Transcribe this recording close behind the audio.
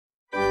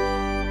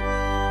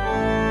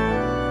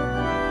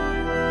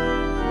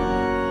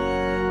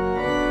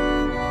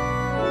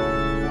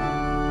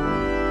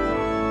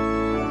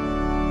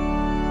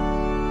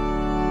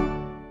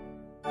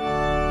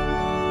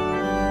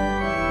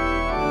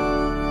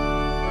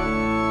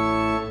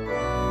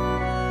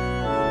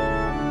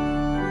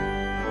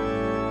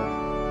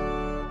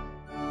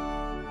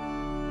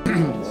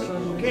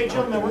Okay,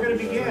 gentlemen, we're going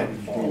to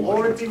begin. The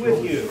Lord be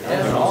with you.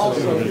 And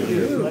also with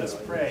you. Let us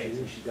pray.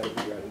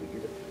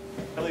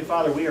 Heavenly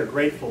Father, we are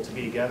grateful to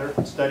be together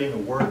studying the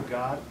Word of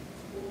God.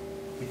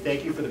 We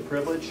thank you for the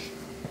privilege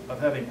of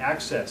having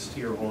access to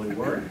your holy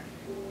Word.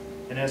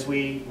 And as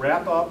we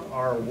wrap up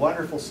our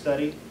wonderful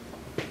study,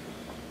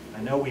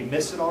 I know we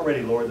miss it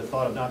already, Lord, the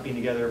thought of not being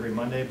together every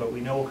Monday, but we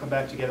know we'll come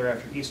back together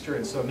after Easter,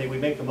 and so may we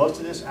make the most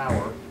of this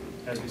hour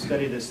as we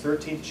study this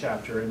 13th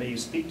chapter, and may you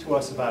speak to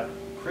us about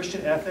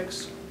Christian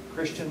ethics,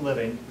 Christian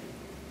living,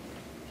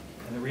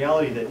 and the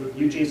reality that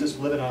you, Jesus,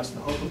 live in us, the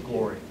hope of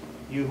glory.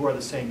 You who are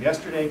the same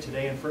yesterday,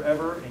 today, and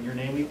forever, in your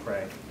name we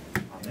pray.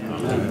 Amen.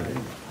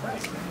 Amen.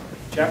 Right.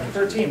 Chapter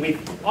 13.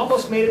 We've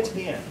almost made it to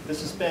the end.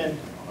 This has been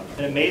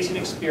an amazing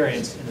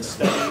experience in the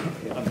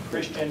study of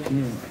Christian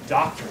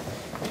doctrine.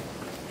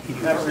 If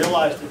you haven't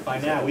realized it by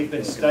now, we've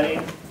been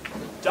studying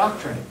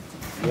doctrine.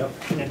 Yep.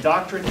 And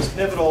doctrine is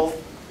pivotal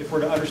if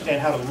we're to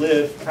understand how to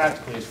live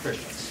practically as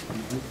Christians.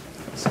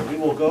 So we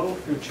will go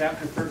through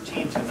chapter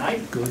 13 tonight.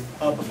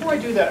 Before I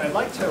do that, I'd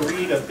like to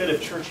read a bit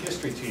of church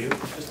history to you,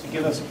 just to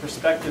give us a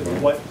perspective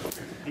of what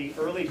the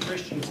early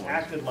Christians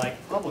acted like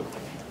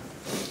publicly.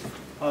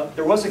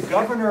 There was a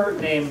governor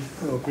named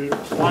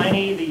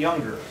Pliny the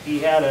Younger. He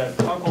had an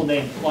uncle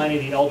named Pliny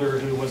the Elder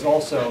who was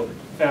also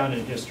found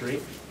in history.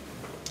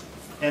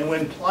 And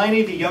when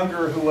Pliny the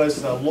Younger, who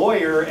was a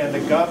lawyer and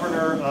the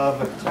governor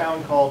of a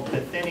town called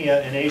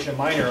Bithynia in Asia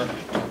Minor,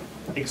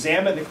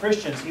 examined the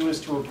Christians, he was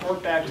to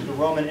report back to the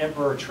Roman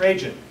Emperor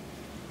Trajan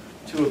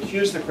to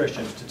accuse the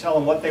Christians, to tell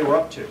them what they were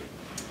up to.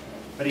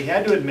 But he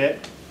had to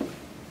admit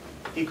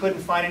he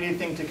couldn't find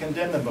anything to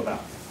condemn them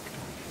about.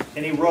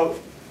 And he wrote,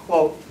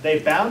 quote, "They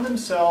bound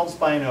themselves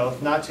by an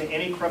oath not to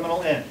any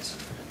criminal ends,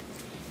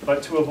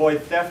 but to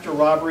avoid theft or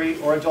robbery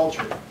or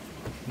adultery,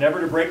 never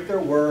to break their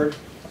word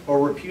or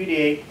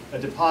repudiate a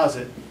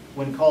deposit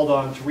when called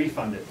on to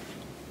refund it.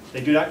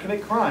 They do not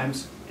commit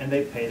crimes, and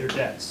they pay their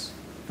debts."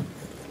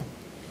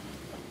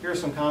 Here are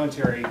some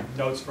commentary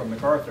notes from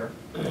MacArthur.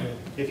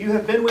 If you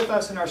have been with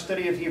us in our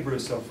study of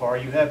Hebrews so far,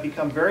 you have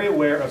become very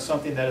aware of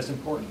something that is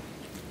important.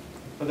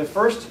 For the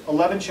first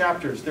 11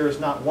 chapters, there is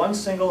not one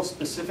single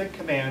specific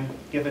command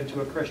given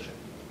to a Christian.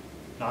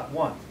 Not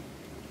one.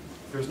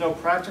 There is no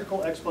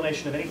practical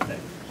explanation of anything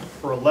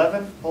for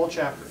 11 whole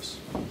chapters.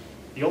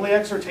 The only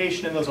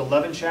exhortation in those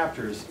 11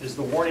 chapters is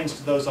the warnings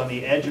to those on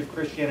the edge of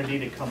Christianity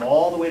to come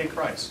all the way to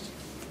Christ.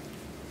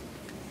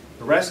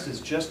 The rest is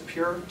just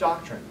pure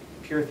doctrine,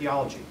 pure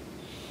theology.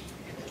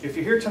 If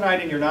you're here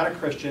tonight and you're not a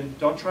Christian,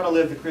 don't try to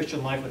live the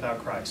Christian life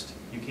without Christ.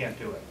 You can't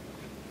do it.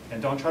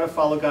 And don't try to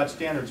follow God's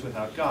standards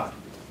without God.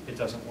 It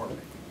doesn't work.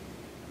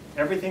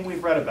 Everything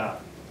we've read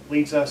about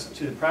leads us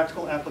to the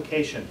practical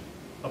application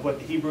of what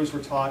the Hebrews were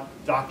taught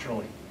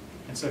doctrinally.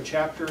 And so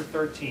chapter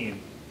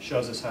 13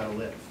 shows us how to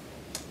live.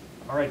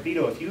 All right,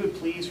 Vito, if you would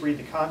please read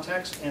the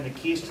context and the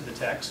keys to the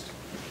text,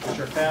 which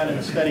are found in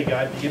the study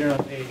guide beginning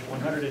on page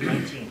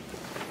 119.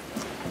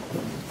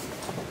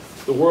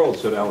 The world,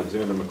 said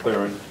Alexander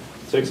Maclaren,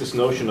 takes its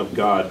notion of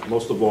God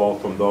most of all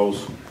from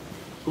those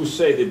who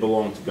say they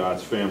belong to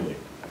God's family.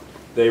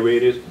 They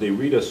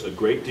read us a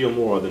great deal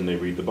more than they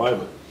read the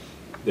Bible.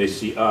 They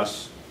see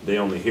us, they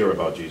only hear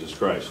about Jesus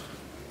Christ.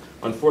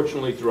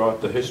 Unfortunately,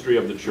 throughout the history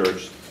of the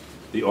church,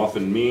 the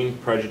often mean,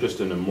 prejudiced,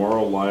 and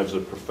immoral lives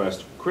of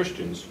professed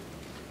Christians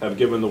have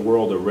given the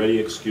world a ready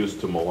excuse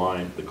to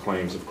malign the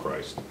claims of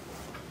Christ.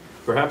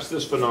 Perhaps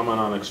this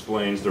phenomenon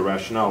explains the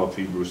rationale of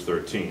Hebrews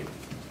 13.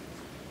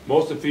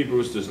 Most of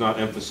Hebrews does not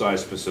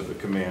emphasize specific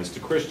commands to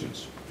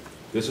Christians.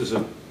 This is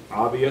an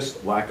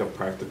obvious lack of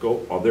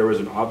practical, or there is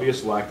an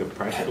obvious lack of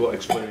practical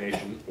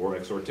explanation or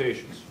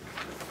exhortations.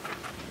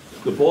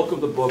 The bulk of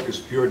the book is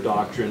pure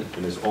doctrine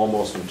and is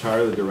almost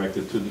entirely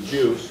directed to the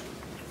Jews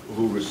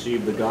who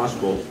received the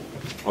gospel,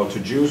 or to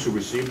Jews who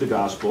received the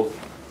gospel,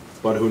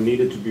 but who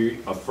needed to be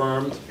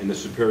affirmed in the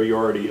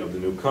superiority of the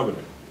new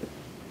covenant.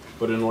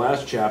 But in the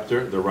last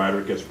chapter, the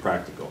writer gets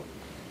practical.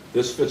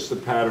 This fits the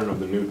pattern of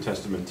the New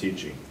Testament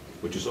teaching,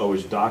 which is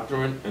always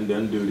doctrine and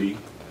then duty,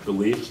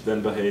 beliefs,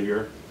 then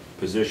behavior,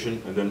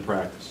 position, and then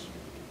practice.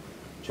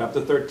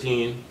 Chapter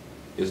 13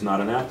 is not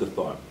an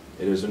afterthought.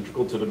 It is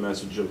integral to the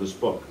message of this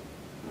book.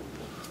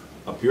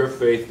 A pure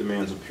faith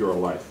demands a pure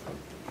life.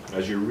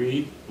 As you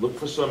read, look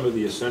for some of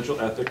the essential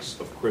ethics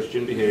of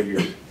Christian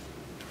behavior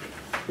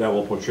that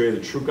will portray the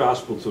true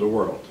gospel to the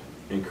world,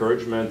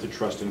 encourage men to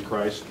trust in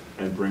Christ,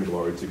 and bring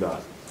glory to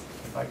God.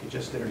 If I could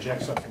just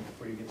interject something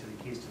before you get to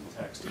the keys to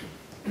the text.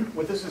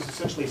 What this is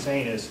essentially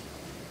saying is,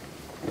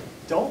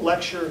 don't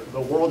lecture the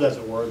world, as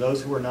it were,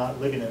 those who are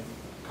not living a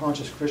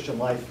conscious Christian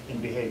life in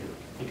behavior.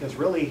 Because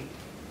really,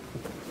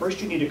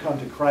 first you need to come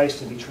to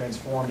Christ and be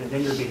transformed, and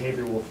then your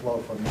behavior will flow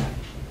from that.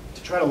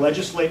 To try to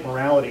legislate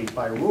morality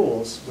by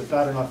rules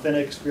without an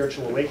authentic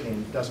spiritual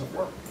awakening doesn't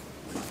work.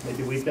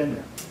 Maybe we've been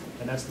there,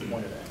 and that's the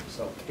point of that.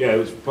 So Yeah, it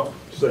was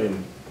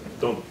saying,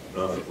 don't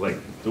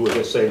do as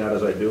I say, not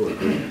as I do.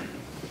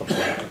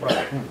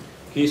 right.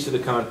 Keys to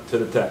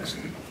the text.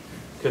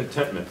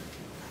 Contentment.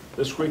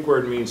 This Greek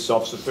word means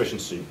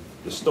self-sufficiency.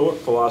 The Stoic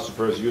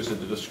philosophers used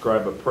it to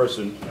describe a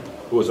person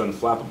who is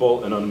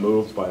unflappable and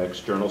unmoved by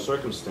external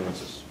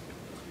circumstances.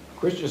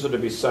 Christians are to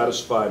be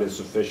satisfied and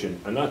sufficient,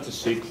 and not to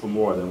seek for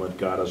more than what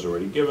God has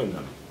already given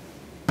them.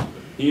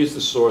 He is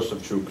the source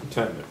of true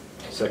contentment.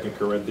 2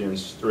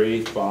 Corinthians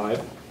 3,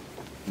 5,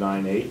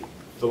 9, 8,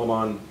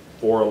 Philemon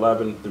 4,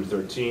 11 through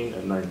 13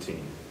 and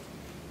 19.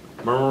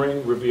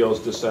 Murmuring reveals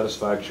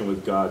dissatisfaction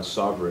with God's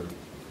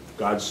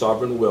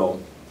sovereign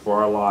will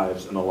for our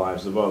lives and the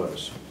lives of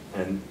others,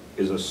 and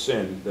is a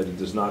sin that he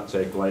does not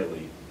take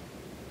lightly,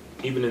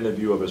 even in the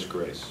view of his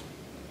grace.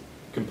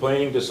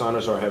 Complaining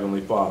dishonors our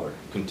Heavenly Father.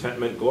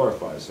 Contentment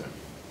glorifies him.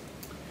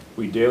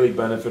 We daily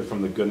benefit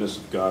from the goodness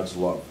of God's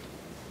love.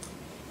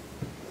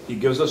 He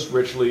gives us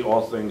richly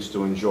all things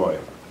to enjoy.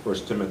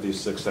 1 Timothy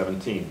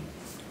 6:17.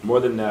 More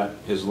than that,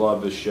 his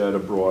love is shed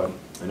abroad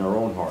in our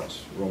own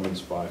hearts.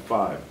 Romans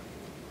 5:5.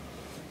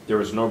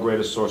 There is no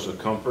greater source of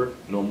comfort,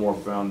 no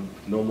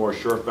more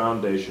sure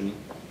foundation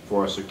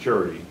for our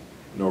security,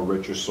 no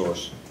richer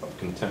source of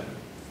contentment.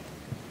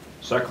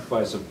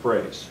 Sacrifice of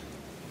praise.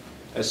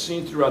 As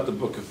seen throughout the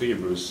book of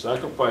Hebrews,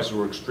 sacrifices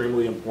were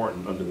extremely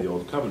important under the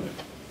Old Covenant.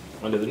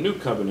 Under the New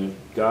Covenant,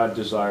 God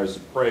desires the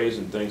praise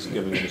and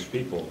thanksgiving of his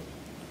people,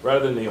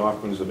 rather than the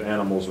offerings of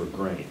animals or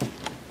grain.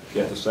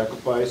 Yet the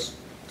sacrifices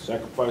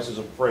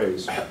of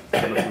praise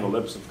coming from the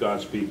lips of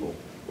God's people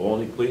will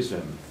only please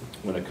him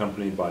when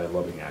accompanied by a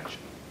loving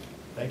action.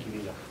 Thank you,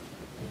 Vita.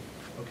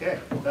 Okay,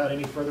 without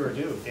any further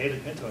ado,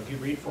 David Pinto, if you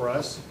read for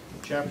us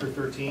chapter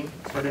 13,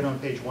 starting on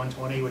page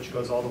 120, which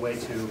goes all the way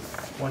to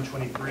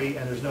 123,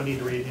 and there's no need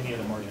to read any of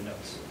the margin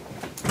notes.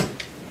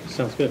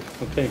 Sounds good.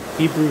 Okay,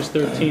 Hebrews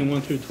 13,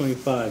 1 through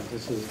 25.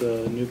 This is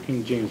the New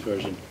King James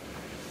Version.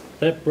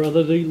 Let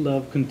brotherly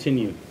love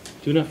continue.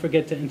 Do not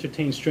forget to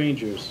entertain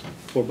strangers,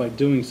 for by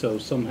doing so,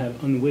 some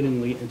have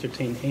unwittingly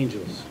entertained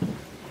angels.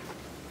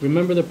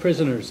 Remember the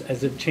prisoners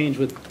as if chained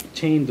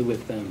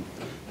with them,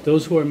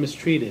 those who are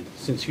mistreated,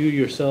 since you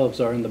yourselves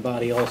are in the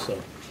body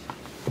also.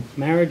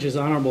 Marriage is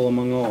honorable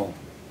among all,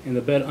 and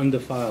the bed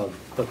undefiled,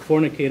 but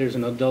fornicators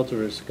and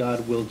adulterers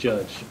God will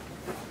judge.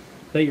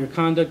 Let your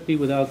conduct be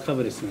without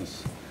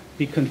covetousness.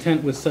 Be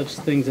content with such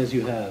things as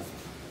you have,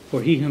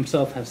 for he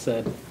himself has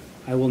said,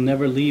 I will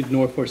never leave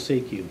nor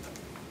forsake you.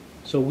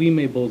 So we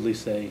may boldly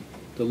say,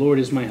 the Lord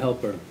is my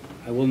helper.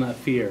 I will not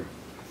fear.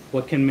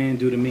 What can man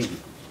do to me?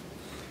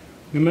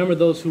 Remember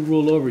those who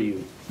rule over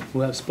you,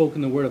 who have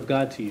spoken the word of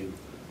God to you,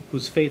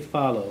 whose faith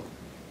follow,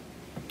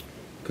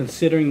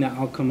 considering the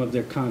outcome of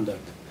their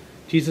conduct.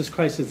 Jesus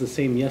Christ is the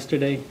same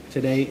yesterday,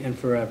 today, and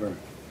forever.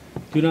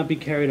 Do not be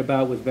carried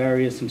about with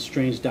various and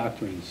strange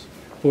doctrines,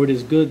 for it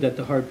is good that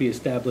the heart be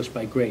established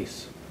by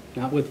grace,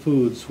 not with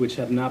foods which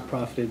have not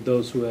profited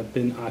those who have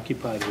been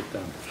occupied with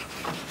them.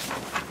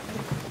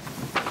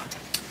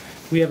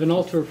 We have an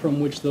altar from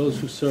which those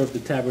who serve the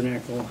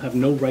tabernacle have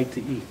no right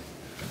to eat.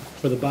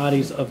 For the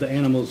bodies of the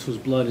animals whose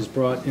blood is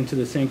brought into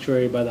the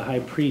sanctuary by the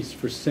high priest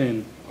for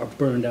sin are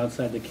burned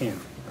outside the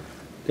camp.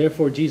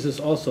 Therefore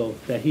Jesus also,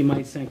 that he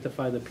might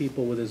sanctify the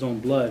people with his own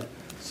blood,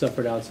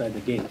 suffered outside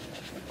the gate.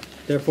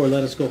 Therefore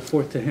let us go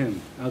forth to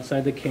him,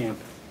 outside the camp,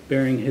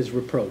 bearing his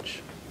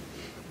reproach.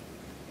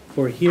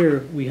 For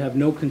here we have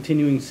no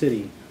continuing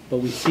city, but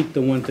we seek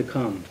the one to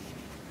come.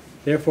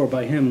 Therefore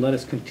by him let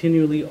us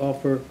continually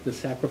offer the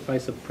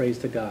sacrifice of praise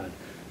to God,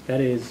 that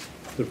is,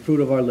 the fruit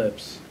of our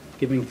lips,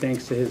 giving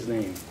thanks to his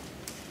name.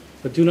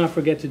 But do not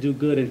forget to do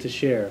good and to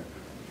share,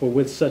 for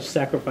with such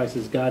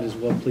sacrifices God is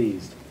well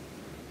pleased.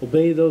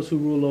 Obey those who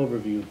rule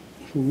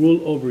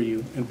over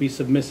you, and be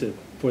submissive,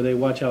 for they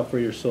watch out for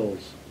your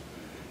souls,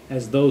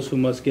 as those who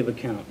must give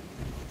account.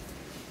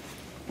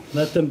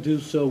 Let them do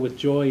so with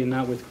joy and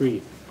not with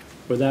grief,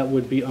 for that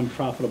would be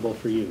unprofitable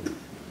for you.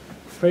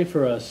 Pray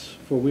for us,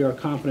 for we are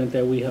confident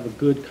that we have a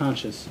good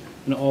conscience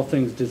in all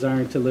things,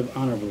 desiring to live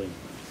honorably.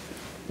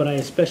 But I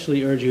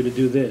especially urge you to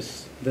do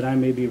this, that I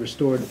may be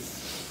restored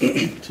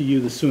to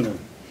you the sooner.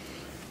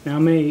 Now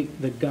may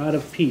the God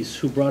of peace,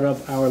 who brought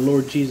up our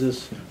Lord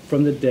Jesus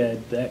from the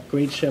dead, that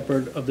great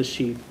shepherd of the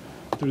sheep,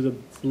 through the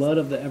blood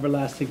of the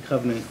everlasting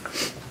covenant,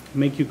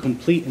 make you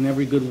complete in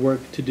every good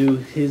work to do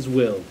his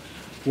will,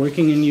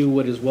 working in you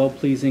what is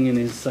well-pleasing in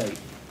his sight,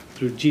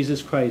 through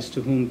Jesus Christ,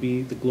 to whom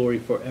be the glory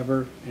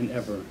forever and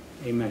ever.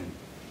 Amen.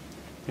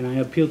 And I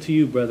appeal to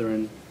you,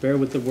 brethren, bear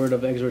with the word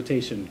of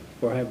exhortation,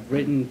 for I have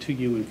written to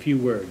you in few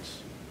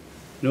words.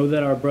 Know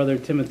that our brother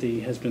Timothy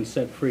has been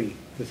set free,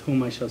 with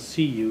whom I shall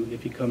see you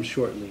if he comes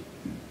shortly.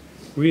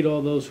 Greet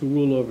all those who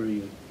rule over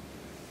you,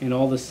 and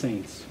all the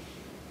saints.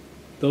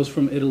 Those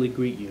from Italy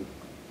greet you.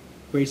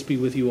 Grace be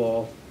with you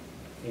all.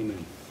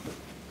 Amen.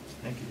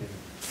 Thank you,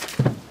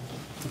 David.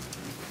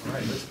 All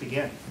right, let's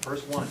begin.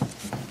 Verse 1.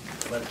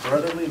 Let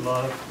brotherly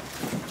love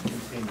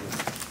continue.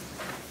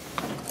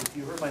 If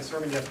you heard my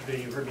sermon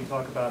yesterday, you heard me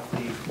talk about the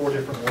 4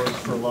 different words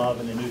for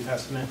love in the New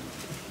Testament.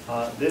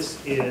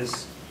 This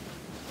is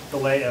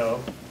phileo,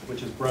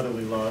 which is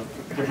brotherly love,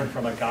 different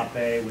from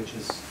agape, which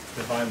is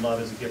divine love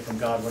as a gift from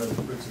God, one of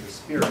the fruits of the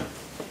Spirit.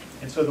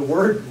 And so the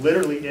word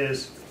literally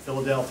is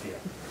Philadelphia,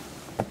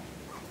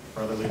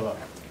 brotherly love.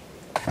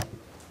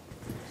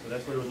 So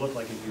that's what it would look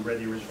like if you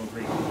read the original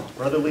Greek.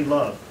 Brotherly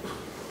love.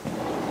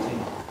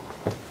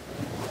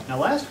 Now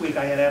last week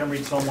I had Adam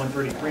read Psalm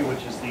 133,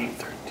 which is the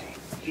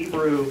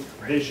Hebrew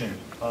vision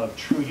of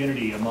true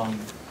unity among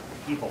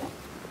people.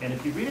 And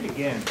if you read it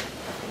again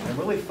and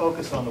really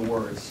focus on the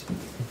words,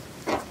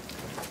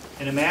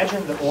 and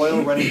imagine the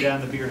oil running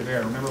down the beard of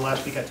Aaron. Remember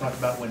last week I talked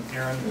about when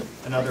Aaron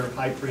and other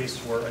high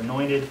priests were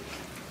anointed,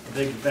 a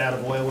big vat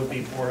of oil would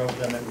be poured over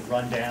them, it would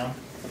run down,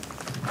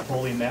 a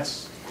holy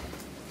mess,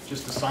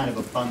 just a sign of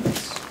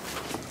abundance.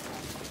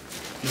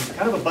 It was the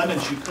kind of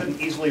abundance you couldn't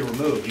easily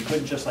remove. You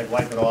couldn't just like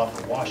wipe it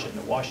off or wash it in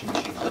a washing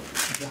machine.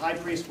 The high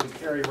priest would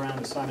carry around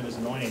the sign of his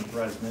anointing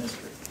throughout his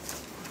ministry.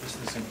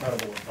 Just this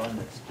incredible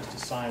abundance, just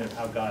a sign of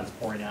how God is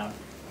pouring out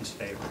his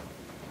favor.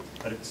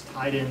 But it's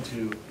tied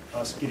into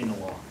us getting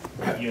along,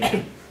 unity.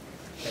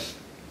 Okay.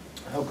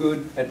 How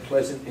good and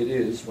pleasant it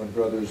is when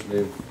brothers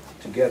live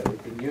together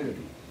in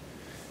unity.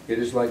 It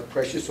is like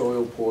precious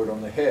oil poured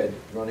on the head,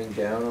 running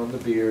down on the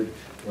beard,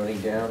 running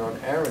down on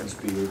Aaron's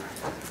beard,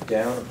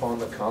 down upon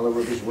the collar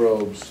of his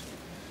robes.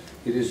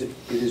 It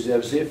is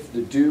as if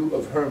the dew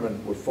of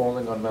Hermon were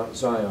falling on Mount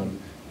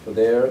Zion, for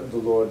there the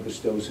Lord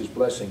bestows his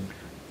blessing,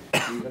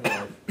 even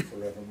life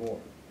forevermore.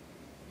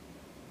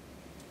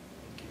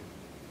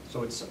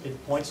 So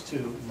it points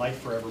to life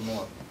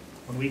forevermore.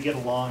 When we get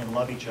along and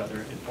love each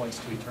other, it points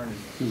to eternity.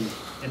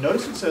 And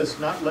notice it says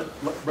not let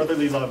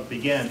brotherly love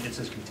begin, it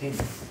says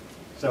continue.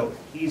 So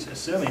he's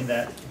assuming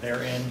that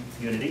they're in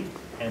unity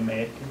and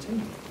may it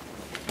continue.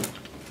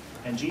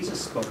 And Jesus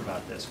spoke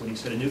about this when he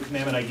said, "A new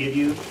commandment I give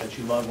you, that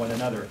you love one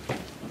another.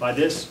 By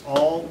this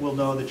all will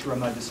know that you are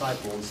my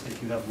disciples,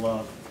 if you have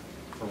love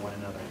for one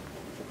another."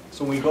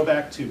 So when we go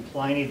back to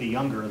Pliny the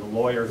Younger, the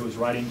lawyer who was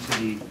writing to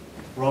the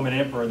Roman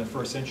emperor in the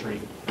 1st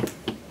century,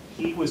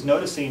 he was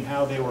noticing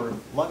how they were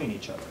loving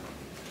each other.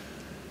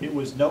 It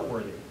was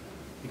noteworthy,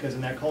 because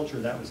in that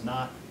culture that was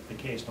not the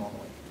case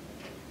normally.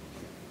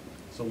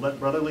 So let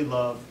brotherly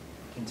love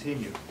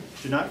continue.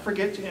 Do not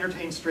forget to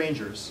entertain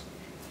strangers,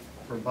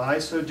 for by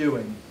so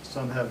doing,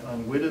 some have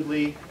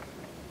unwittingly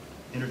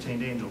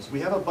entertained angels. We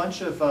have a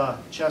bunch of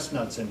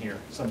chestnuts in here,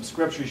 some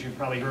scriptures you've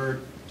probably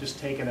heard, just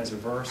taken as a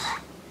verse.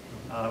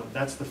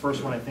 That's the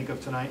first one I think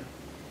of tonight.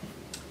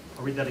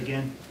 I'll read that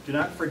again. Do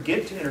not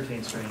forget to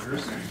entertain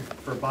strangers,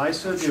 for by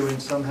so doing,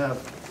 some have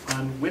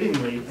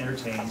unwittingly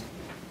entertained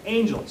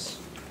angels.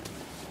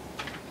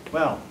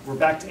 Well, we're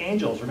back to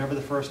angels. Remember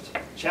the first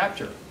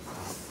chapter.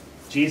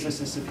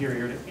 Jesus is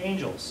superior to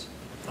angels.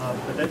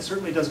 But that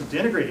certainly doesn't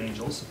denigrate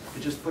angels.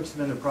 It just puts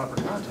them in their proper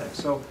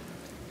context. So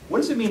what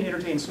does it mean to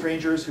entertain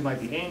strangers who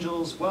might be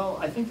angels? Well,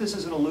 I think this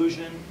is an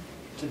allusion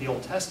to the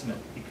Old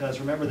Testament, because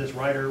remember this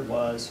writer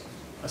was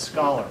a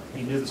scholar.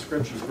 He knew the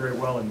scriptures very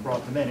well and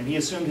brought them in, and he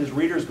assumed his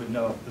readers would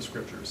know the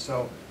scriptures.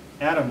 So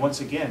Adam,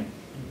 once again,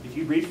 if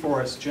you read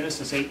for us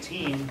Genesis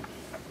 18,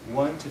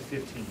 1 to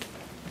 15.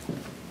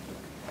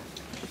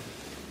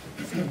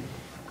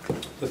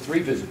 The three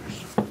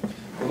visitors.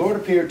 The Lord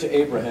appeared to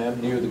Abraham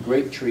near the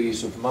great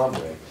trees of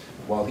Mamre,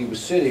 while he was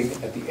sitting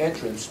at the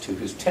entrance to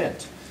his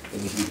tent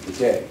in the heat of the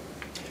day.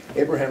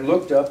 Abraham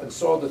looked up and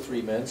saw the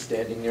three men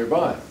standing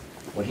nearby.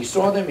 When he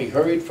saw them, he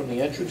hurried from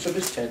the entrance of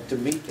his tent to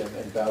meet them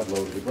and bowed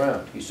low to the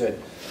ground. He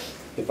said,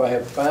 "If I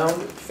have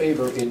found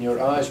favor in your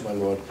eyes, my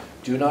Lord,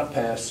 do not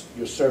pass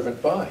your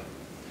servant by.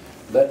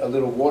 Let a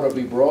little water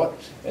be brought,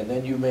 and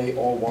then you may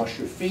all wash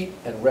your feet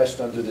and rest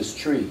under this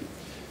tree.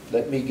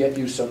 Let me get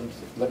you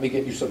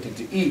something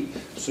to eat,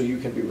 so you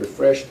can be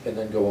refreshed and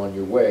then go on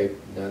your way,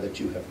 now that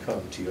you have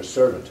come to your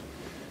servant."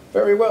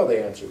 "Very well,"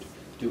 they answered.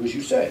 "Do as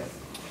you say."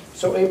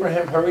 So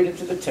Abraham hurried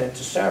into the tent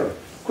to Sarah.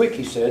 "Quick,"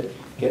 he said,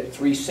 "get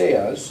 3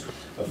 seahs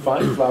of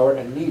fine flour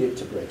and knead it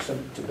to bake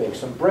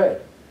some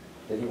bread."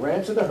 Then he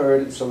ran to the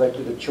herd and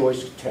selected a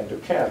choice tender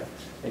calf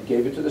and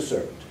gave it to the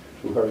servant,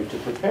 who hurried to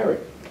prepare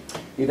it.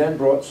 He then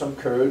brought some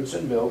curds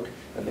and milk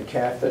and the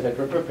calf that had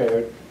been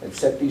prepared and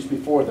set these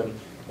before them.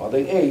 While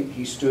they ate,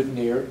 he stood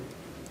near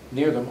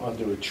them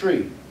under a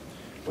tree.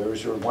 "Where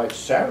is your wife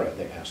Sarah?"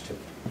 they asked him.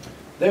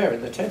 "There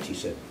in the tent," he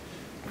said.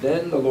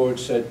 Then the Lord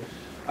said,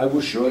 "I will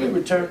surely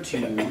return to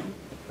you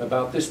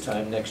about this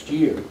time next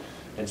year,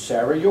 and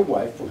Sarah your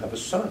wife will have a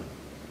son."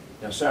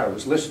 Now Sarah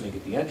was listening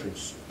at the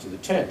entrance to the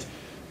tent,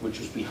 which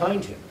was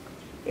behind him.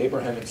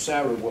 Abraham and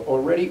Sarah were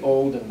already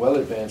old and well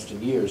advanced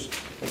in years,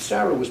 and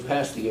Sarah was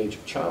past the age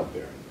of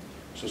childbearing.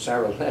 So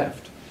Sarah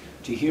laughed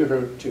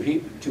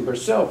to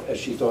herself as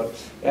she thought,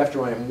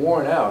 "After I am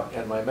worn out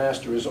and my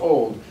master is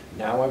old,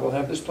 now I will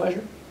have this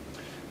pleasure?"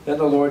 Then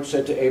the Lord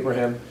said to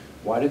Abraham,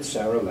 "Why did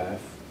Sarah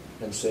laugh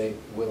and say,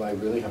 'Will I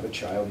really have a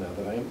child now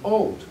that I am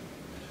old?'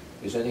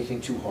 Is anything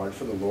too hard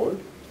for the Lord?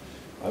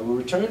 I will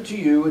return to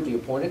you at the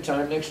appointed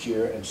time next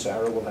year, and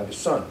Sarah will have a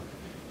son."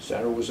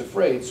 Sarah was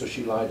afraid, so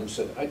she lied and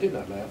said, "I did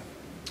not laugh."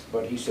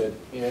 But he said,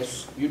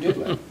 "Yes, you did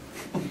laugh."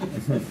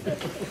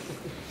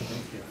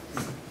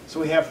 So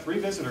we have 3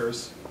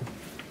 visitors,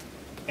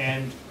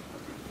 and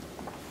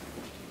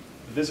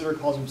the visitor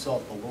calls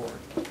himself the Lord.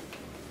 What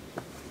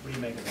do you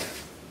make of that?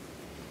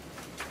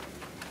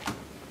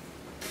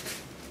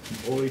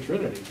 Holy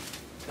Trinity.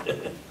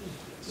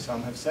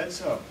 Some have said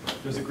so.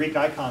 There's a Greek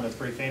icon that's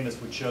very famous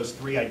which shows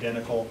three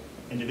identical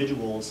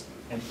individuals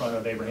in front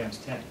of Abraham's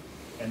tent.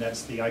 And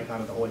that's the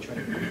icon of the Holy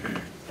Trinity.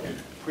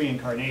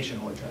 Pre-incarnation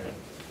Holy Trinity.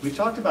 We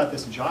talked about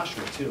this in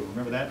Joshua too.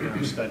 Remember that in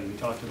our study? We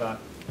talked about,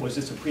 was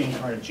this a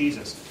pre-incarnate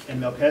Jesus? And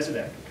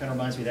Melchizedek kind of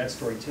reminds me of that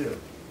story too.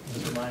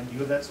 Does it remind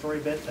you of that story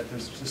a bit? That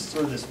there's just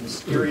sort of this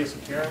mysterious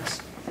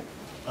appearance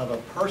of a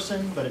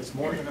person, but it's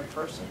more than a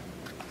person.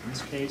 In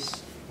this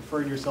case,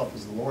 referring to yourself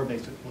as the Lord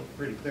makes it look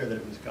pretty clear that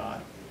it was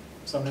God.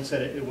 Some have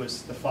said it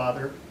was the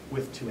Father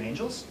with two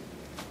angels.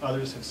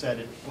 Others have said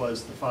it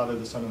was the Father,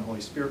 the Son, and the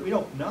Holy Spirit. We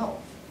don't know,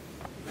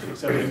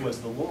 except it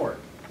was the Lord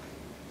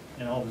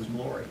in all of his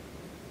glory.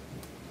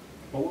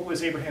 But what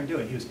was Abraham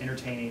doing? He was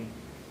entertaining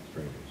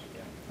Strangers.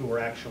 yeah, who were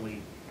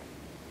actually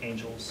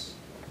angels,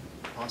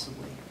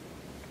 possibly.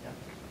 Yeah.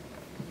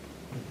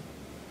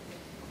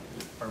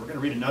 All right, we're going to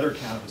read another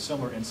account of a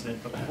similar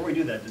incident, but before we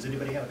do that, does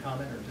anybody have a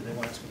comment or do they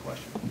want to ask a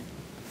question?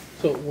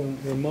 So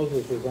when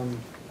Moses was on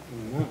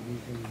the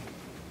mountain and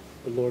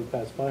the Lord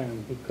passed by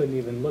him, he couldn't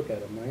even look at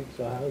him, right?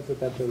 So how is it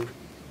that they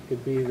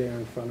could be there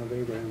in front of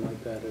Abraham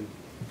like that and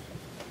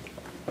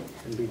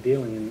be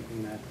dealing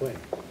in that way?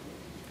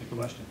 Good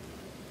question.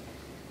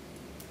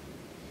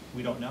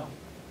 We don't know,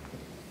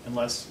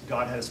 unless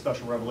God had a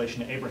special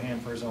revelation to Abraham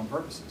for his own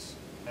purposes,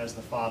 as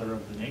the father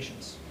of the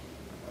nations.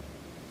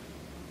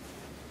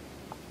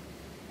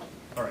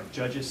 All right,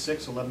 Judges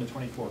 6, 11 to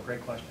 24.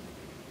 Great question.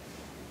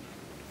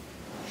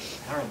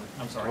 Harold,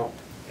 I'm sorry. Oh.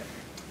 Yeah.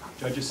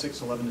 Judges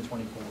 6, 11 to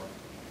 24.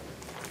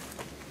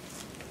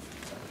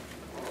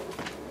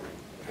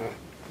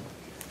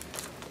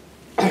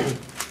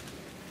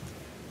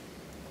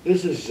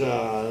 This is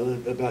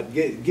about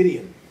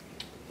Gideon.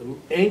 The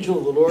angel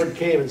of the Lord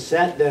came and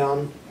sat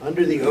down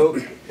under the oak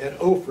at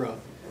Ophrah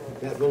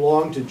that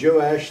belonged to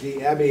Joash the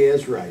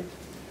Abiezrite,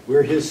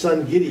 where his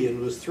son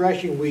Gideon was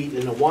threshing wheat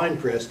in a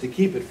winepress to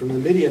keep it from the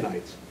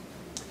Midianites.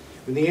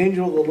 When the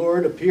angel of the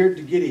Lord appeared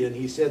to Gideon,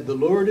 he said, "The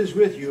Lord is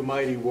with you,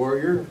 mighty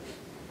warrior."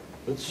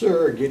 "But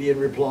sir," Gideon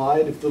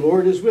replied, "if the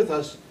Lord is with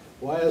us,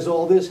 why has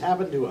all this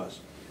happened to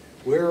us?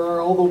 Where are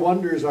all the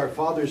wonders our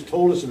fathers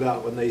told us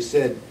about when they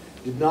said,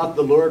 'Did not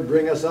the Lord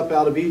bring us up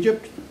out of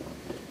Egypt?'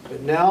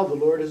 But now the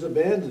Lord has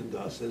abandoned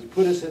us, has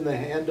put us in the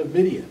hand of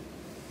Midian."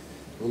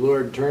 The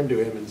Lord turned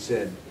to him and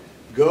said,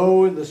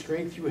 "Go in the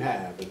strength you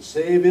have and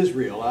save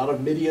Israel out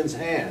of Midian's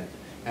hand.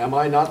 Am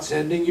I not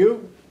sending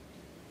you?"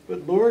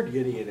 "But Lord,"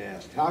 Gideon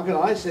asked, "how can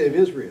I save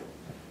Israel?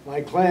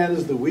 My clan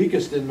is the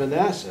weakest in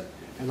Manasseh,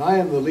 and I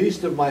am the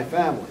least of my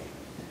family."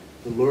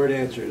 The Lord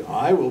answered,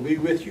 "I will be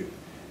with you,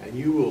 and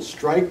you will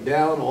strike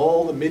down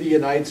all the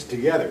Midianites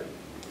together."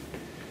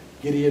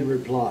 Gideon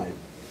replied,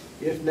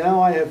 "If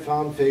now I have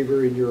found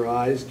favor in your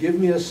eyes, give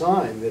me a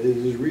sign that it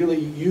is really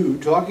you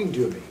talking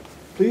to me.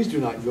 Please do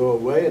not go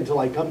away until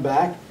I come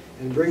back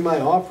and bring my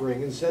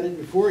offering and set it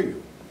before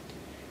you."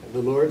 And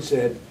the Lord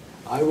said,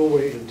 "I will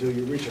wait until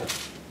you return."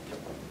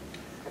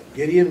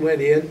 Gideon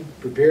went in,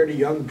 prepared a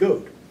young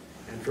goat,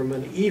 and from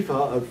an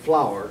ephah of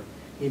flour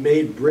he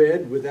made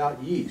bread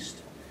without yeast.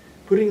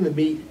 Putting the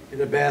meat in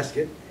a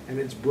basket and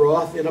its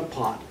broth in a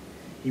pot,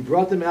 he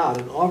brought them out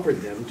and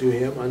offered them to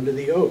him under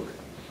the oak.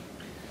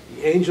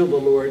 The angel of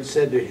the Lord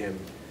said to him,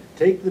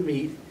 "Take the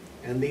meat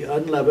and the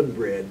unleavened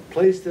bread,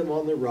 place them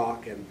on the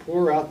rock, and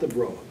pour out the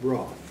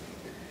broth."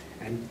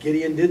 And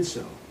Gideon did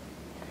so.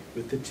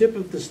 With the tip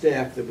of the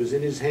staff that was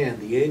in his hand,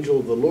 the angel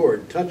of the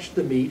Lord touched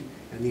the meat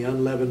and the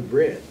unleavened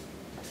bread.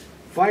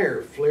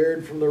 Fire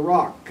flared from the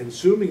rock,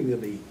 consuming the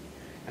meat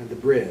and the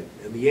bread,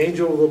 and the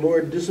angel of the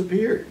Lord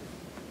disappeared.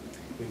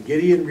 When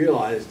Gideon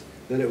realized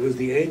that it was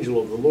the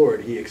angel of the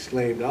Lord, he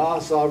exclaimed, "Ah,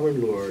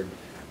 sovereign Lord,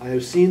 I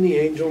have seen the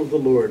angel of the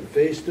Lord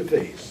face to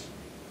face."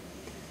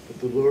 But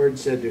the Lord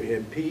said to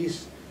him,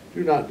 "Peace,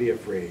 do not be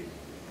afraid.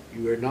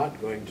 You are not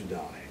going to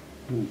die."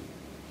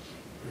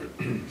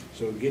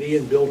 So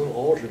Gideon built an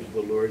altar to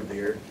the Lord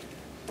there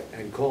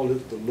and called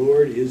it, "The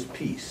Lord is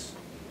Peace."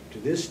 To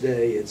this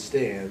day it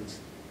stands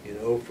in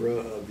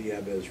Ophrah of the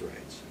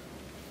Abiezrites.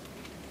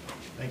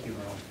 Thank you,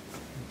 Earl.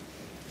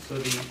 So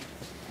the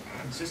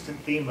consistent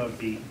theme of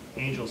the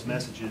angel's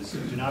message is,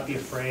 do not be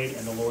afraid,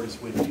 and the Lord is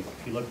with you.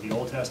 If you look at the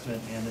Old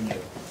Testament and the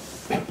New,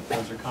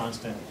 those are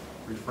constant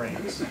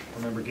refrains.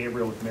 Remember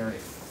Gabriel with Mary,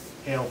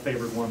 "Hail,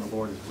 favored one, the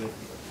Lord is with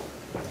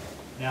you."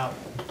 Now,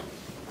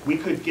 we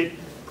could get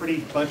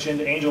pretty much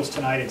into angels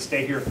tonight and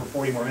stay here for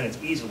 40 more minutes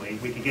easily.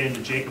 We could get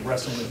into Jacob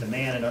wrestling with the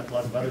man and a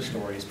lot of other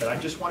stories, but I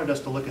just wanted us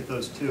to look at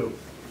those two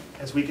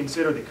as we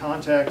consider the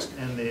context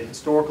and the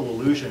historical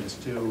allusions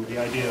to the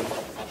idea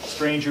of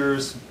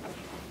strangers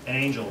and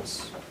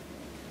angels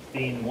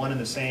being one and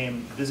the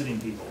same visiting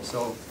people.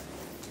 So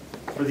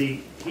for the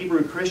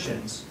Hebrew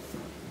Christians,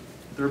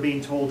 they're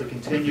being told to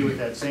continue with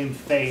that same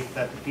faith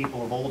that the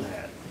people of old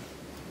had.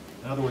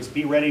 In other words,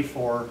 be ready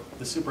for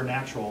the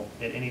supernatural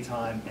at any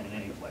time and in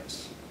any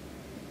place.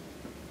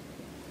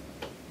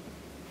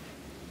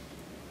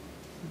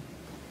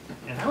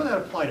 And how would that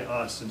apply to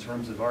us in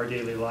terms of our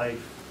daily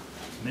life,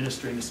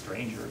 ministering to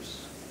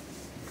strangers,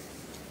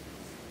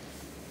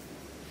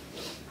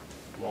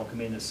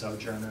 welcoming the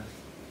sojourner?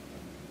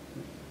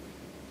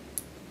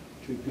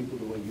 treat people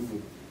the way you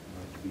would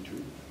like to be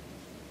treated.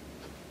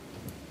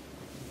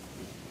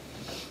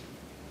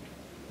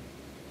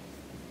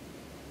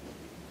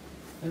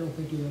 I don't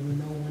think you'll ever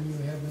know when you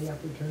have the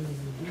opportunity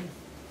to do it.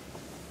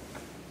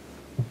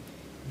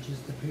 It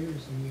just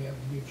appears, and you have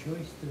your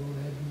choice to go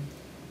ahead and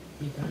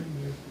be kind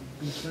or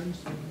be friends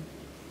with them.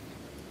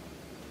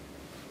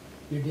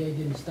 Your day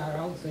didn't start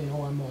out saying,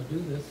 oh, I'm gonna do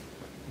this,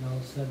 and all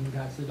of a sudden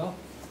God said,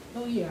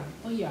 oh yeah.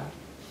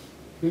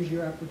 Here's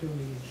your opportunity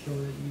to show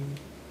that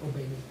you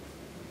obey me.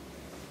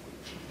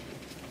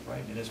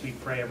 Right, and as we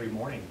pray every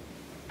morning,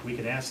 we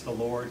can ask the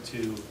Lord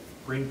to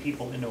bring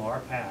people into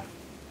our path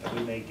that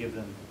we may give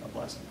them a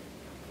blessing.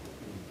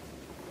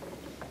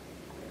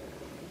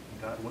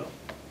 And God will.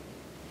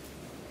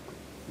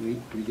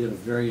 We did a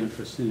very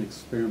interesting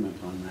experiment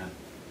on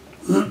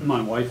that.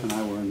 My wife and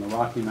I were in the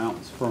Rocky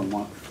Mountains for a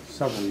month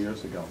several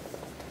years ago.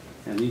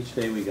 And each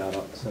day we got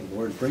up and said,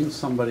 Lord, bring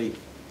somebody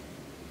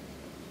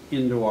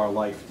into our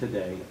life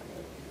today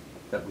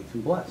that we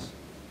can bless.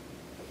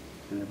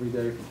 And every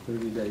day for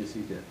 30 days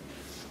he did.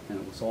 And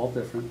it was all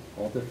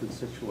different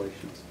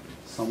situations.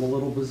 Some a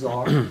little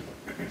bizarre, and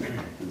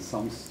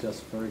some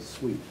just very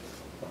sweet.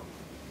 So,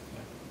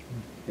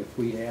 if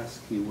we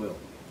ask, he will.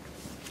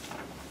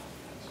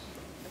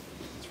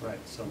 That's right,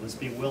 so let's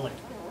be willing.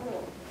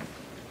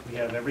 We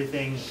have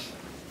everything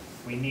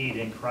we need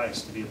in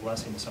Christ to be a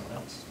blessing to someone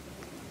else.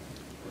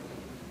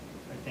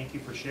 I thank you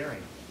for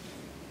sharing.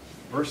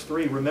 Verse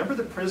 3, remember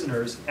the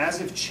prisoners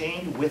as if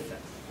chained with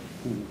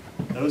them,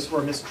 those who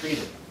are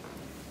mistreated,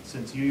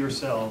 since you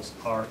yourselves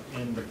are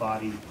in the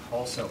body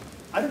also.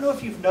 I don't know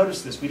if you've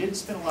noticed this. We didn't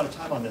spend a lot of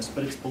time on this,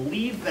 but it's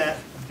believed that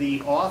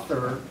the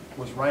author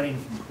was writing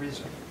from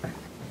prison.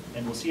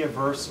 And we'll see a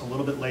verse a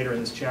little bit later in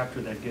this chapter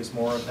that gives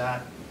more of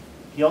that.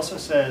 He also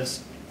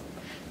says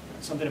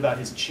something about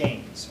his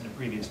chains in a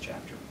previous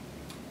chapter.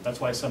 That's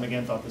why some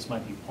again thought this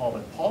might be Paul.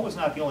 But Paul was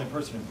not the only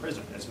person in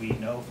prison. As we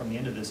know from the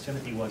end of this,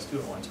 Timothy was too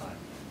at one time.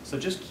 So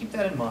just keep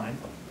that in mind.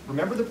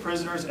 Remember the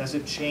prisoners as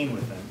if chained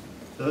with them,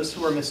 those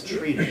who are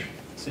mistreated,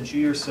 since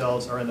you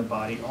yourselves are in the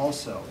body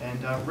also.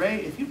 And Ray,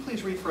 if you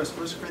please read for us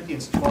 1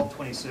 Corinthians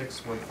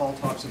 12:26, where Paul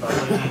talks about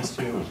what it means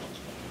to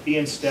be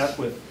in step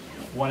with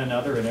one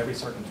another in every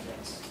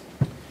circumstance.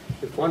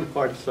 If one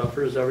part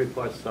suffers, every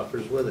part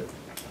suffers with it.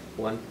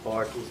 One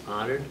part is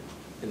honored,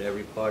 and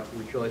every part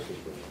rejoices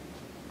with it.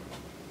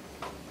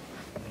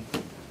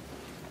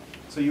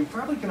 So you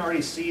probably can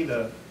already see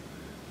the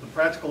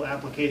practical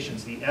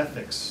applications, the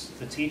ethics,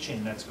 the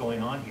teaching that's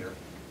going on here.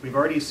 We've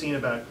already seen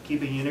about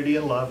keeping unity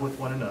and love with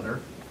one another,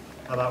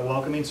 about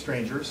welcoming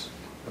strangers,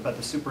 about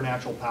the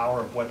supernatural power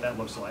of what that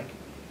looks like,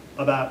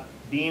 about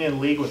being in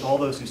league with all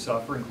those who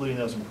suffer, including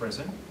those in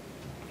prison.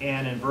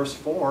 And in verse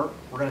 4,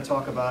 we're going to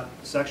talk about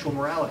sexual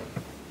morality.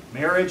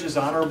 Marriage is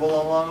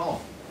honorable among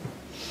all,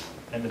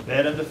 and the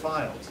bed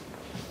undefiled.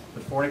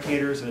 But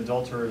fornicators and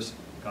adulterers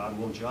God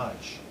will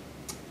judge.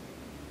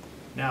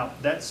 Now,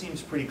 that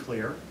seems pretty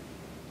clear.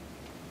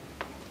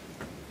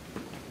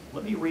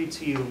 Let me read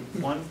to you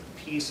one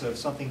piece of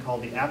something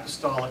called the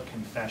Apostolic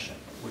Confession,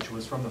 which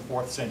was from the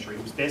 4th century.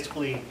 It was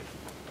basically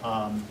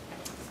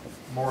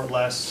more or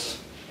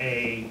less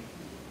a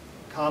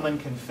common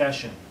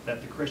confession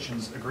that the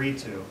Christians agreed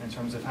to in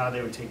terms of how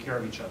they would take care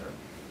of each other.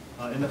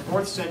 In the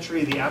 4th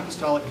century, the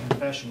Apostolic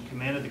Confession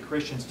commanded the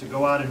Christians to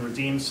go out and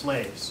redeem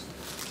slaves,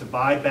 to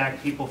buy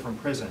back people from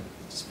prison,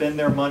 spend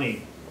their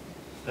money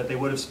that they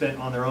would have spent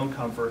on their own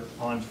comfort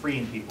on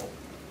freeing people.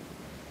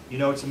 You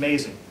know, it's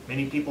amazing.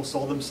 Many people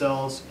sold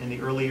themselves in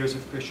the early years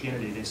of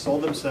Christianity. They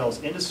sold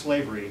themselves into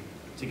slavery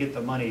to get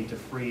the money to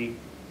free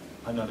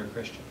another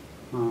Christian.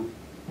 Wow.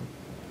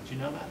 Did you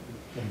know that?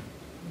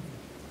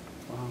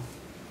 Wow.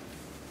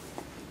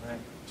 Right.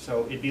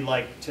 So it'd be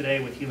like today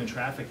with human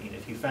trafficking,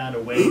 if you found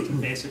a way to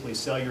basically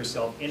sell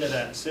yourself into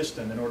that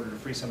system in order to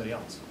free somebody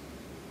else.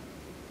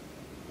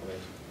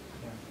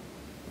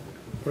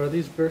 But are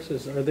these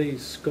verses, are they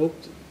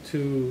scoped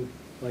to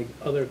like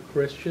other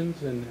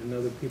Christians and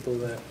other people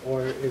that,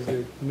 or is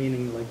it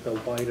meaning like the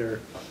wider,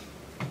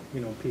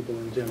 people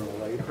in general,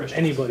 like Christians.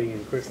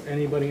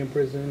 anybody in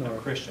prison or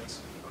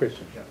Christians.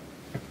 Christians? Yeah.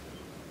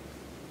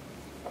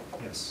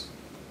 Yes.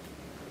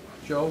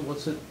 Joe,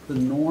 was it the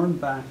norm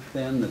back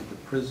then that the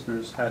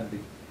prisoners had to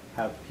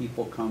have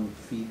people come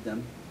feed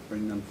them,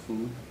 bring them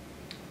food?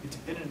 It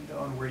depended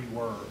on where you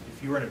were.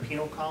 If you were in a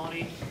penal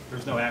colony,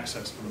 there's no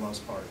access for the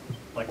most part.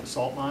 Like the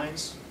salt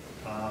mines,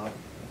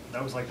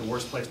 that was like the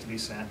worst place to be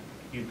sent.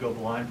 You'd go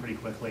blind pretty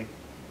quickly.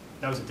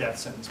 That was a death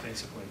sentence,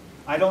 basically.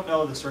 I don't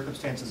know the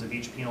circumstances of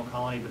each penal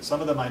colony, but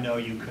some of them I know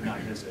you could not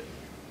visit.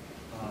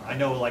 I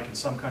know, like in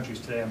some countries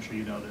today, I'm sure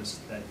you know this,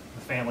 that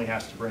the family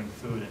has to bring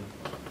food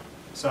and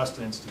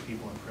sustenance to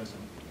people in prison.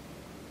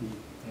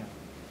 Yeah,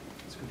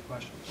 that's a good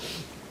question.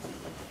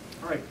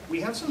 All right, we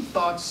have some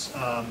thoughts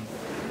on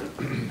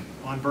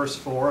verse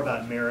 4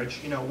 about marriage.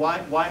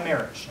 Why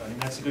marriage? I mean,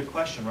 that's a good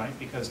question, right?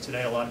 Because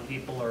today a lot of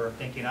people are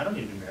thinking, I don't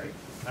need to be married.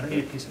 I don't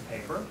need a piece of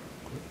paper.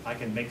 I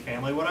can make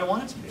family what I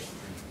want it to be.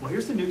 Well,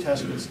 here's the New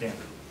Testament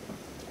standard.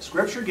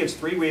 Scripture gives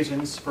 3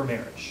 reasons for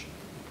marriage.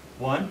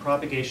 1,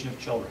 propagation of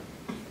children.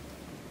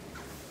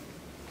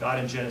 God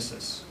in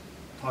Genesis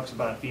talks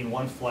about being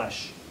one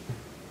flesh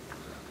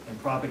and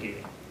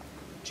propagating.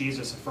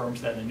 Jesus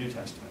affirms that in the New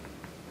Testament,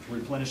 to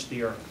replenish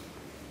the earth.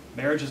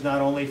 Marriage is not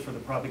only for the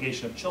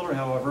propagation of children,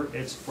 however,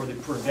 it's for the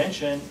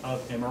prevention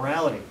of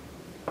immorality.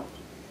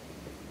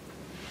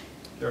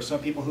 There are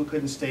some people who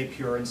couldn't stay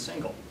pure and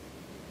single.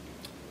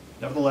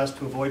 Nevertheless,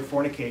 to avoid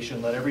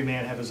fornication, let every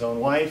man have his own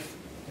wife,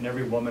 and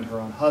every woman her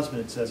own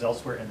husband, it says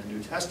elsewhere in the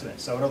New Testament.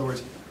 So in other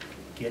words,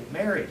 get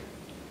married.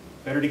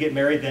 Better to get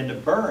married than to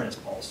burn, as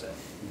Paul said.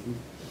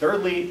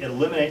 Thirdly, it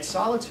eliminates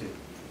solitude.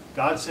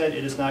 God said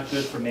it is not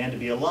good for man to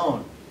be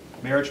alone.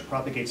 Marriage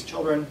propagates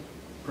children,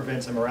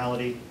 prevents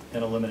immorality,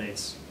 and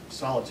eliminates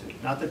solitude.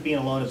 Not that being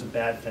alone is a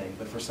bad thing,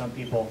 but for some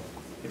people,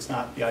 it's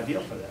not the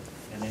ideal for them,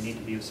 and they need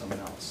to be with someone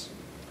else.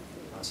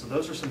 So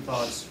those are some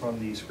thoughts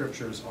from the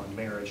scriptures on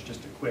marriage,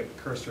 just a quick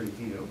cursory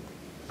view.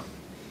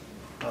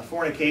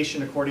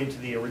 Fornication, according to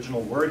the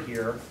original word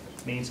here,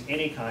 means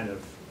any kind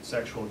of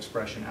sexual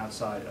expression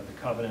outside of the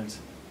covenant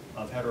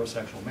of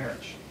heterosexual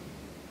marriage.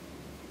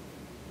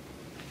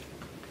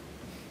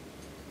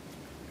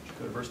 Should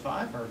go to verse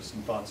 5, or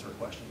some thoughts or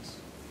questions?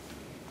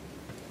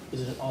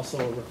 Is it also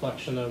a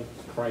reflection of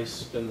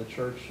Christ and the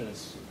church, and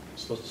it's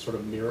supposed to sort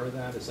of mirror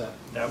that? Is that?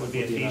 That would be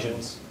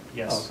Ephesians.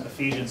 Yes, okay.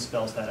 Ephesians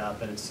spells that out,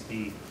 that it's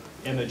the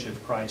image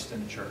of Christ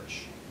in the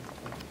church.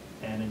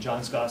 And in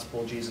John's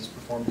Gospel, Jesus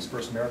performed his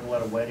first miracle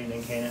at a wedding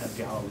in Cana of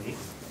Galilee.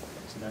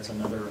 So that's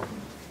another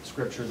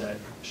scripture that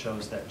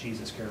shows that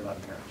Jesus cared about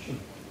marriage.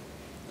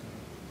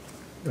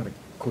 Got a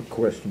quick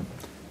question.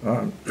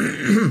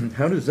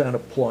 How does that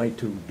apply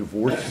to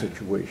divorce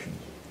situations?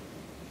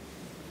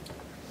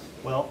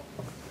 Well,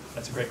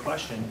 that's a great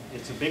question.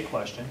 It's a big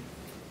question,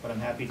 but I'm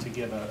happy to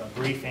give a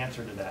brief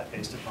answer to that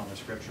based upon the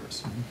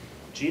scriptures.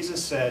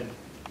 Jesus said,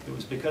 it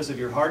was because of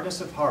your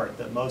hardness of heart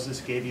that Moses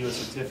gave you a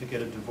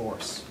certificate of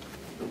divorce,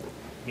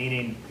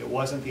 meaning it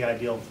wasn't the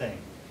ideal thing.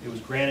 It was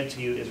granted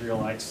to you,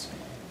 Israelites.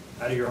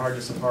 Out of your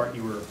hardness of heart,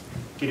 you were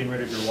getting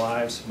rid of your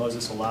wives.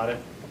 Moses allowed it.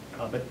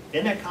 But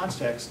in that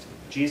context,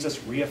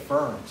 Jesus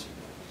reaffirmed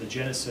the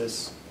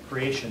Genesis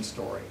creation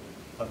story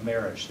of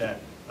marriage, that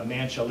a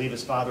man shall leave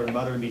his father and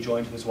mother and be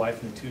joined to his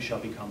wife, and the two shall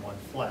become one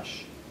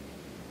flesh.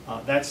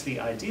 That's the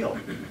ideal.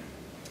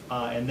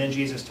 And then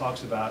Jesus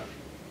talks about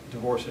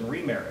divorce and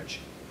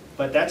remarriage.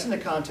 But that's in the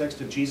context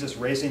of Jesus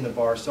raising the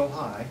bar so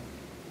high,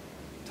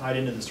 tied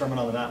into the Sermon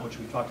on the Mount, which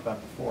we've talked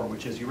about before,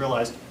 which is you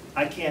realize,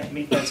 I can't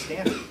meet that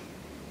standard,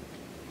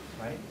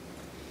 right?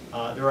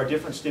 There are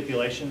different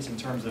stipulations in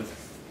terms of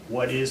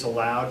what is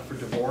allowed for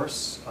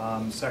divorce.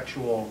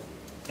 Sexual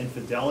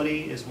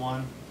infidelity is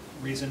one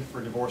reason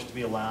for divorce to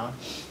be allowed.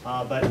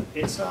 But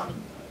it's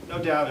no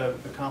doubt a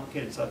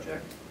complicated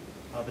subject.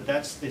 But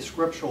that's the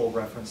scriptural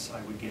reference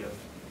I would give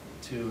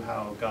to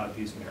how God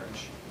views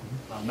marriage.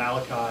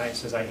 Malachi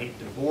says, I hate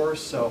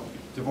divorce, so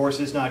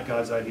divorce is not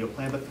God's ideal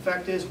plan, but the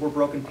fact is we're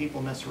broken people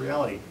and that's the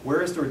reality.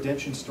 Where is the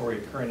redemption story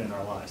occurring in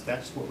our lives?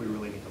 That's what we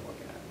really need to look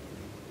at.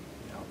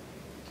 You know,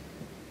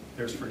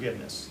 there's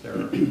forgiveness. There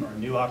are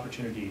new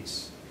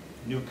opportunities,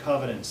 new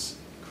covenants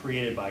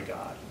created by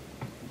God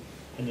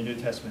in the New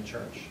Testament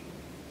church.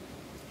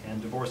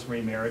 And divorce and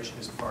remarriage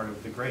is part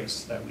of the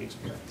grace that we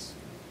experience.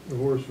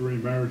 Divorce and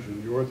remarriage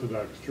in the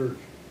Orthodox Church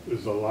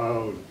is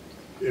allowed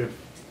if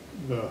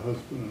the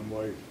husband and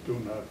wife do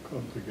not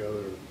come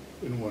together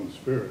in one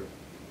spirit.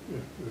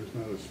 If there's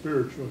not a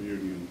spiritual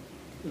union,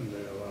 then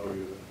they allow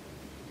you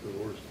to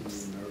divorce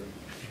and remarry.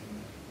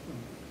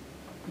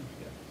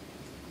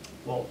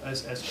 Well,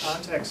 as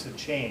contexts have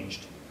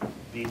changed,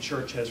 the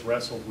church has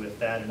wrestled with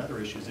that and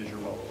other issues, as you're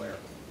well aware.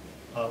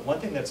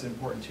 One thing that's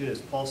important too is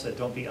Paul said,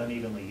 don't be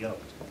unevenly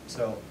yoked.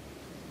 So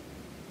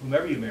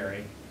whomever you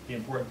marry, the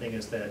important thing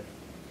is that,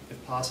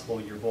 if possible,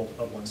 you're both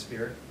of one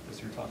spirit, as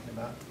you're talking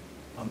about.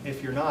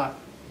 If you're not,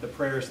 the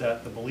prayer is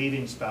that the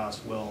believing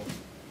spouse will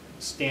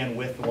stand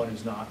with the one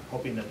who's not,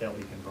 hoping that they'll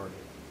be converted.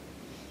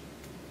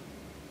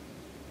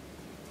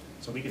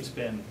 So we could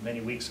spend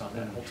many weeks on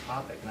that whole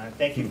topic, and I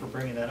thank you for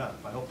bringing that up.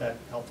 I hope that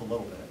helped a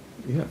little bit.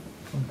 Yeah.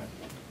 Okay.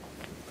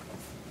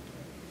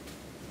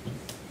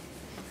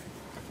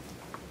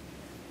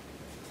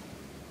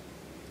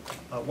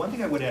 One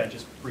thing I would add,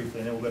 just briefly,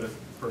 and then we'll go to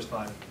verse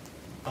 5.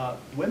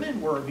 Women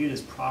were viewed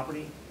as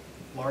property,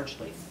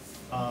 largely,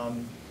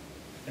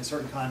 in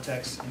certain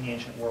contexts in the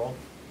ancient world.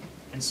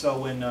 And so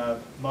when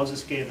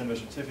Moses gave them a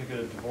certificate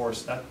of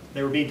divorce, that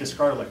they were being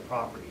discarded like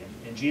property.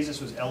 And Jesus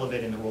was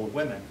elevating the role of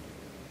women,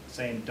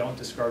 saying, don't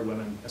discard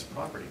women as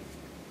property,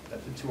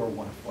 that the two are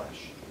one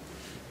flesh.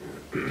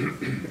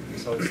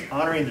 So it's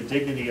honoring the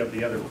dignity of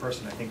the other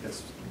person. I think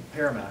that's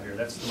paramount here.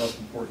 That's the most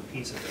important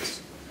piece of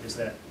this, is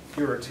that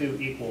here are two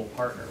equal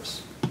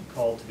partners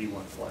called to be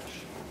one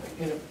flesh.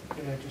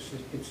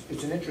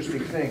 It's an interesting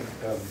thing,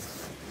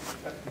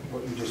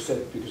 what you just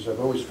said, because I've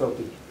always felt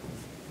that,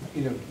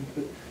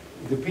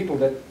 the people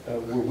that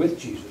were with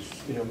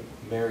Jesus,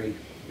 Mary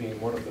being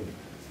one of them,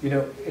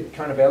 it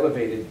kind of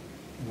elevated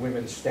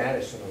women's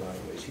status in a lot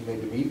of ways. He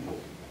made them equal.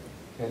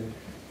 And,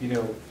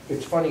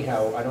 it's funny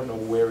how, I don't know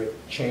where it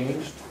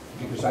changed,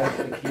 because I don't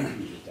think he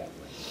views it that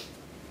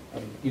way.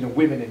 you know,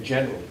 women in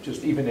general,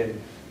 just even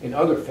in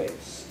other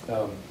faiths,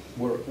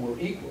 were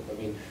equal.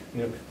 I mean,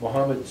 you know,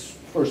 Muhammad's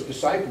first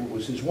disciple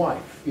was his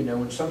wife, you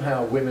know, and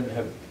somehow women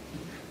have,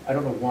 I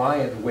don't know why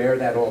and where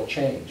that all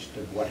changed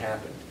and what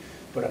happened.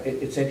 But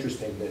it's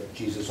interesting that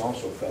Jesus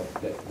also felt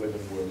that women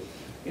were,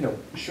 you know,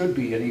 should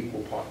be an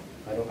equal part.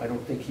 I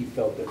don't think he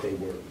felt that they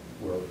were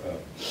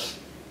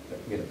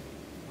you know,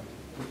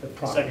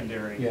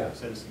 secondary yeah.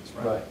 citizens,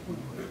 Right.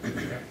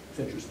 It's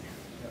interesting.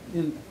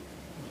 And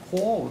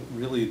Paul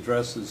really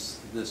addresses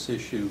this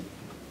issue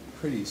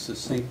pretty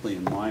succinctly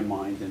in my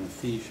mind in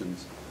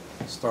Ephesians,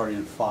 starting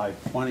in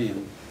 5:20,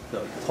 and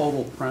the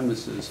total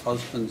premise is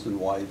husbands and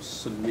wives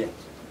submit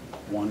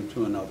one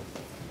to another.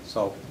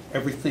 So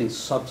everything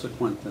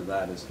subsequent to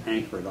that is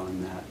anchored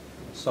on that.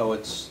 So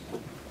it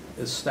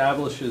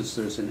establishes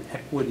there's an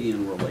equity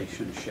in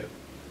relationship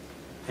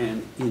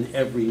and in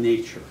every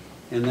nature.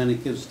 And then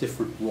it gives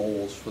different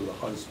roles for the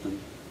husband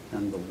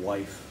and the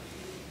wife.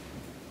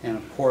 And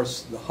of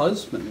course, the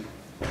husband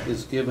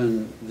is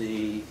given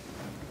the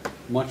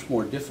much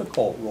more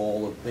difficult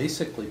role of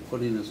basically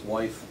putting his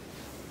wife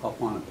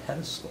up on a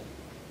pedestal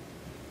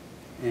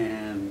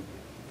and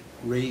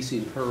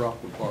raising her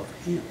up above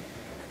him.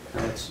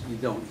 And you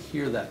don't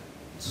hear that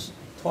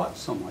taught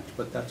so much,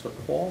 but that's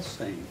what Paul's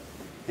saying.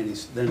 And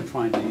he's then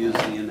trying to use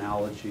the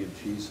analogy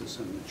of Jesus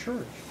and the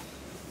church.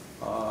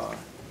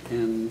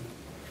 And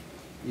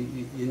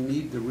you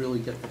need to really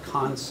get the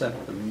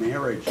concept of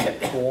marriage that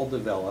Paul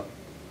developed,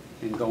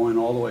 and going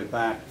all the way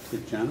back to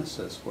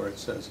Genesis, where it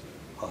says,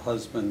 a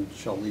husband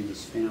shall leave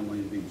his family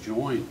and be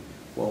joined.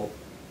 Well,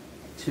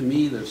 to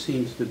me, there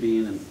seems to be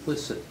an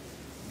implicit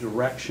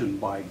direction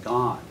by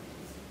God,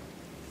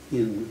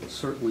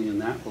 certainly in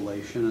that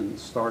relation, and it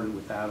started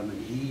with Adam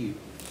and Eve.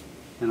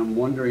 And I'm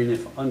wondering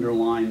if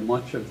underlying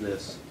much of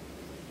this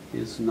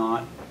is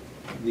not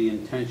the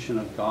intention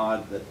of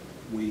God that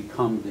we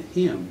come to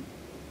him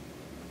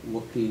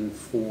looking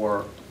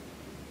for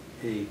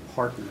a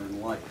partner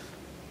in life.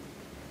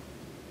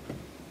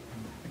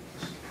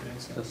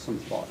 Just some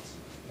thoughts.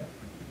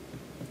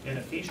 In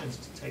Ephesians,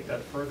 to take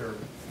that further,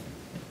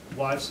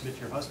 wives, submit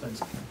to your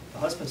husbands. The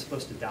husband's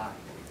supposed to die.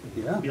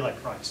 Yeah. Be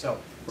like Christ. So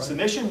Right.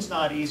 Submission's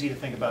not easy to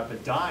think about,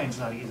 but dying's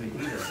not easy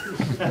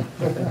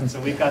either.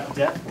 So we've got the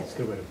death rule. That's a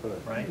good way to put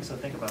it. Right? So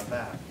think about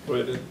that.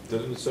 But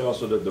doesn't it say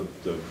also that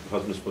the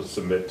husband's supposed to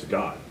submit to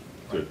God,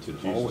 to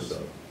Jesus? Always.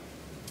 So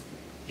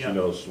Yeah. she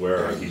knows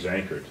where he's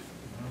anchored,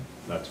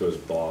 not to his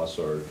boss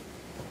or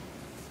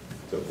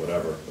to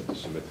whatever, but to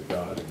submit to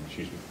God, and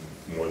she's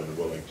more than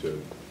willing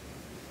to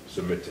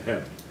submit to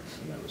him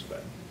in that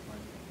respect.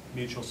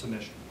 Mutual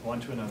submission, one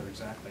to another,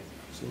 exactly.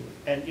 Absolutely.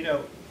 And you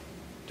know,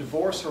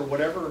 divorce or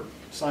whatever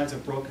signs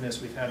of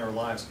brokenness we've had in our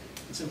lives,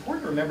 it's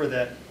important to remember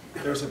that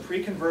there's a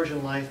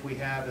pre-conversion life we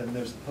have and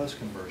there's the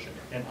post-conversion.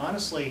 And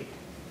honestly,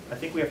 I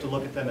think we have to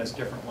look at them as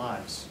different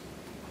lives.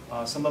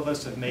 Some of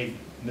us have made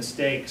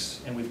mistakes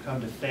and we've come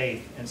to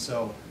faith, and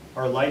so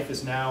our life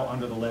is now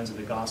under the lens of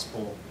the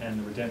gospel and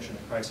the redemption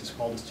that Christ has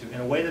called us to in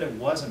a way that it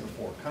wasn't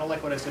before. Kind of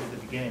like what I said at the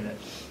beginning, that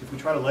if we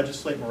try to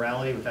legislate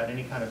morality without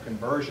any kind of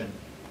conversion,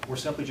 we're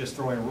simply just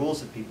throwing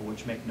rules at people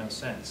which make no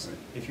sense. Right.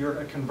 If you're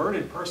a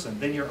converted person,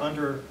 then you're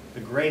under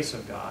the grace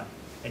of God,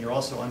 and you're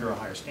also under a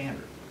higher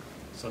standard.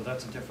 So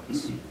that's a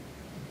difference. That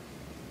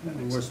And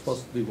makes we're sense.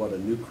 supposed to be, what, a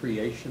new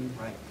creation?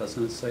 Right.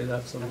 Doesn't it say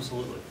that somewhere?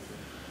 Absolutely.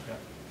 Yeah.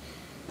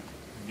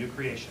 New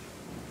creation.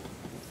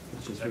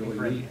 Which is 2 really neat.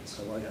 Corinthians.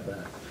 I like Yeah.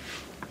 that.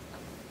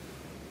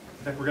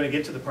 In fact, we're going to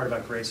get to the part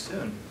about grace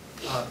soon.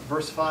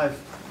 Verse 5,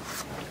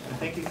 and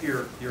thank you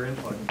for your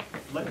input.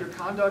 Let your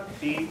conduct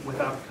be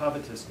without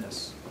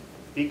covetousness.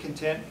 Be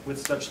content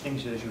with such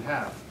things as you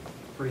have.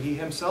 For he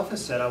himself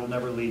has said, I will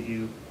never leave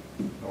you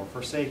nor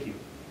forsake you.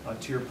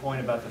 To your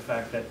point about the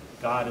fact that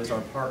God is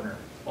our partner,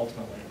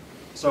 ultimately.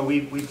 So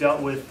we've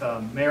dealt with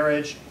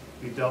marriage,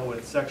 we've dealt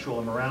with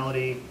sexual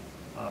immorality,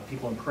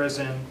 people in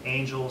prison,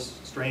 angels,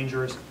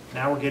 strangers.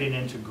 Now we're getting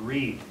into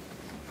greed,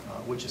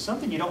 which is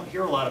something you don't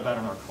hear a lot about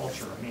in our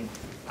culture. I mean,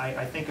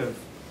 I think of,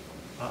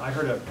 I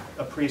heard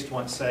a priest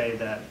once say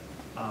that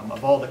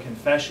of all the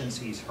confessions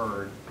he's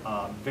heard,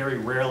 very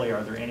rarely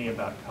are there any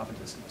about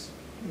covetousness.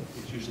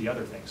 It's usually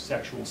other things,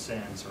 sexual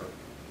sins or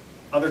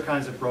other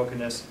kinds of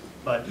brokenness.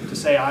 But to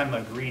say I'm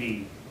a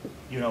greedy,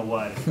 you know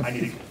what, I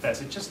need to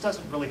confess, it just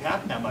doesn't really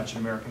happen that much in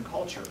American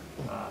culture.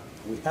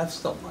 We have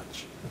so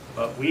much.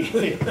 But we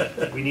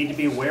need to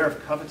be aware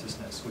of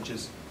covetousness, which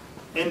is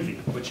envy,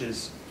 which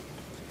is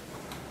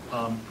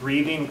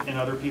grieving in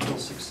other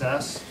people's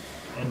success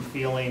and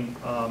feeling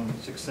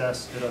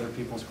success at other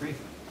people's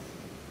grief.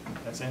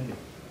 That's envy.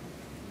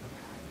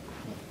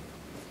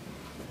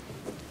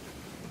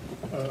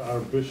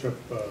 Our Bishop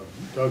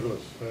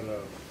Douglas said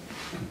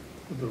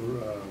the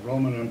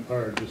Roman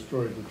Empire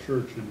destroyed the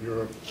church in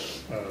Europe,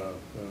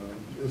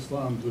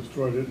 Islam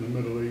destroyed it in the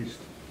Middle East,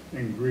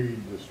 and greed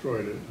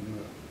destroyed it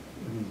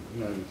in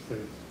the United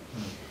States.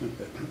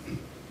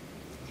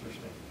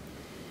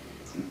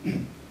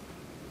 Interesting.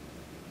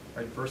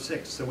 All right, verse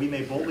 6. So we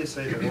may boldly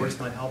say, the Lord is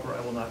my helper,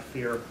 I will not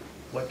fear.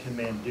 What can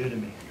man do to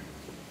me?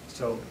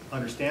 So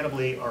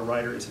understandably, our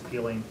writer is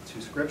appealing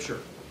to Scripture,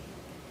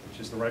 which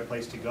is the right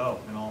place to go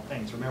in all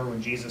things. Remember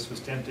when Jesus was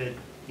tempted,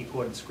 he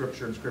quoted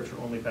Scripture and Scripture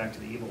only back to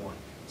the evil one.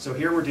 So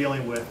here we're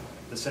dealing with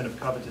the sin of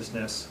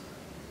covetousness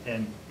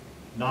and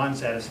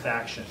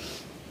non-satisfaction,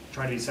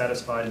 trying to be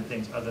satisfied in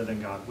things other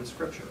than God with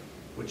Scripture,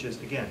 which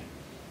is, again,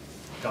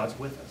 God's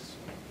with us.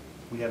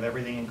 We have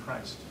everything in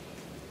Christ.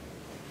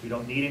 We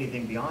don't need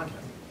anything beyond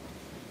him.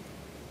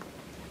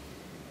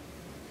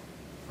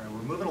 All right,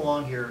 we're moving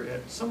along here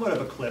at somewhat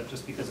of a clip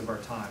just because of our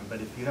time,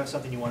 but if you have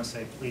something you want to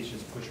say, please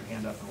just put your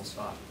hand up and we'll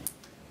stop.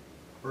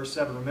 Verse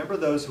 7, remember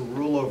those who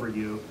rule over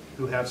you,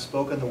 who have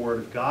spoken the word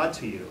of God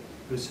to you,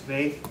 whose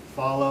faith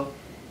follow,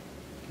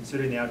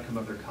 considering the outcome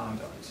of their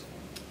conduct.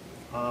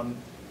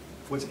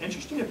 What's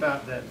interesting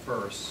about that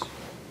verse,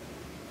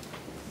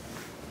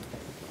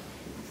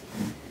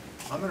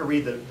 I'm going to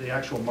read the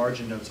actual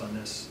margin notes on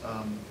this.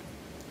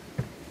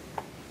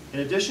 In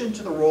addition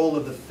to the role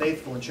of the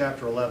faithful in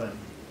chapter 11,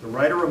 the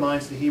writer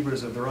reminds the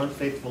Hebrews of their own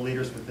faithful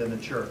leaders within the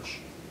church.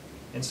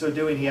 In so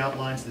doing, he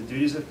outlines the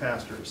duties of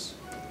pastors.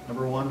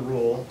 Number 1,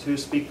 rule. 2,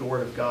 speak the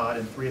word of God.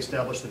 And 3,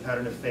 establish the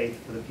pattern of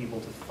faith for the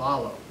people to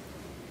follow.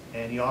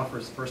 And he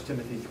offers 1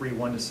 Timothy 3,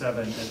 1-7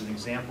 as an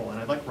example. And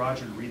I'd like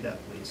Roger to read that,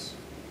 please.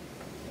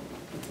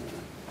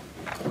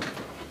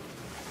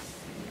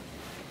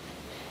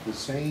 The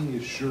saying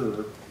is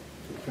sure,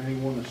 if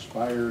anyone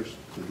aspires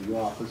to the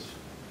office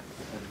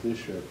of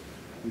bishop,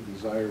 he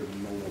desires a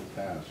noble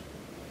task.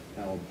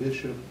 Now a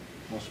bishop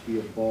must be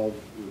above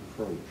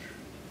reproach,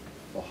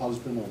 the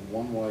husband of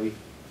one wife,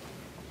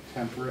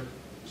 temperate,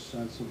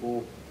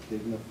 sensible,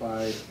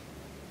 dignified,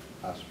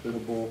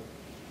 hospitable,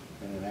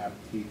 and an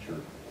apt teacher.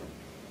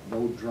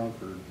 No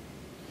drunkard,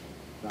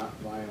 not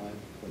violent,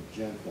 but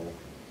gentle,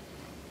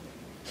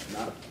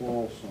 not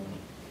quarrelsome,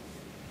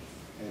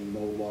 and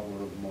no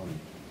lover of money.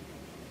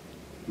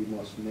 He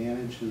must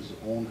manage his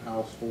own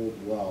household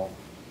well,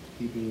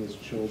 keeping his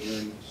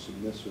children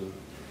submissive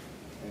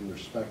and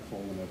respectful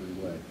in every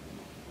way.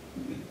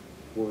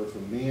 For if a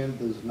man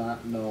does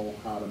not know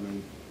how to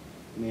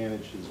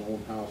manage his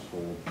own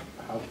household,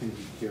 how can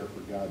he care for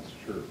God's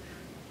church?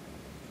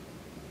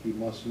 He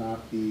must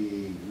not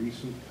be a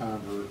recent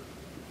convert,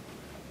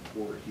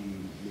 or he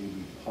may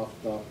be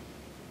puffed up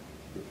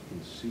with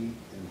conceit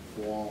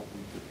and fall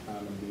into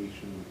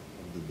condemnation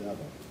of the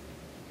devil.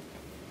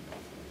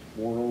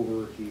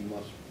 Moreover, he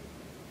must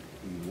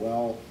be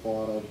well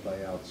thought of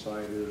by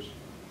outsiders,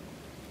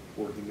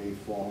 or he may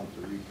fall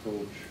into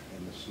reproach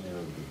and the snare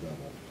of the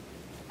devil.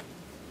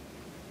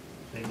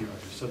 Thank you,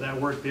 Roger. So that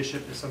word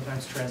bishop is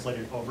sometimes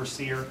translated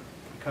overseer.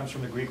 It comes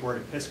from the Greek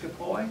word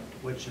episkopoi,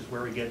 which is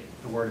where we get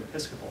the word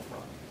episcopal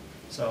from.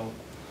 So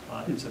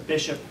it's a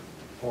bishop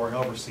or an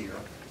overseer.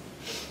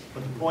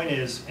 But the point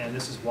is, and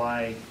this is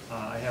why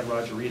I had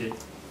Roger read it,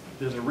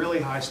 there's a really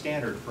high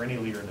standard for any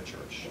leader in the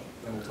church.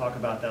 And we'll talk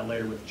about that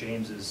later with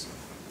James's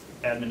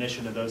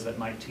admonition to those that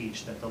might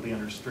teach, that they'll be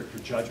under stricter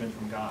judgment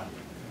from God.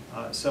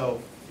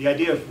 So the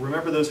idea of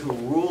remember those who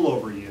rule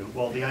over you,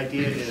 well, the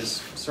idea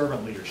is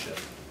servant leadership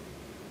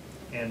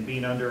and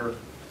being under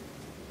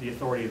the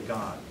authority of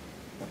God.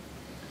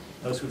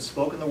 Those who have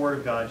spoken the word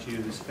of God to you,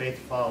 whose faith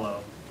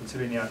follow,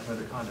 considering the outcome of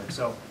their conduct.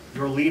 So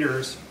your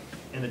leaders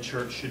in the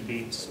church should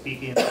be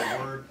speaking the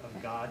word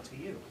of God to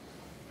you.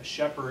 A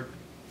shepherd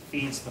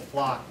feeds the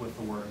flock with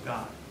the word of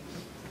God.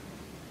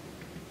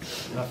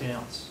 Nothing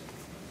else.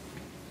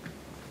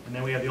 And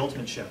then we have the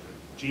ultimate shepherd.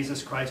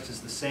 Jesus Christ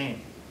is the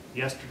same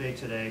yesterday,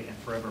 today, and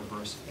forever,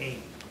 verse 8.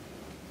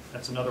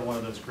 That's another one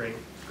of those great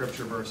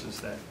scripture verses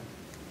that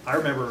I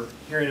remember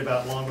hearing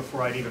about long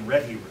before I'd even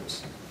read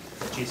Hebrews.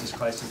 That Jesus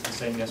Christ is the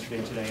same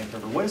yesterday, today, and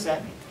forever. What does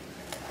that mean?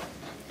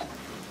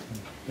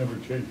 Never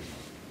changes.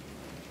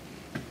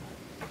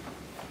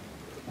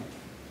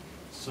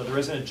 So there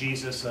isn't a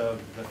Jesus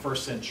of the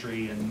first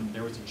century, and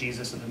there was a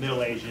Jesus of the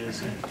Middle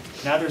Ages, and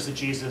now there's a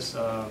Jesus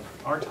of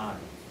our time.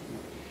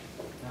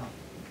 No.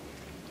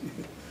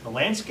 The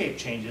landscape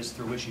changes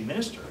through which he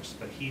ministers,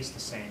 but he's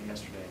the same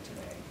yesterday,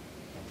 today,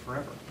 and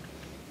forever.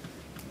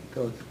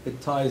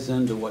 It ties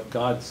into what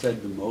God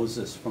said to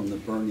Moses from the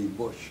burning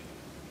bush.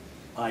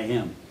 I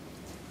am.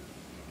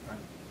 Right.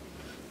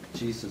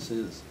 Jesus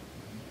is.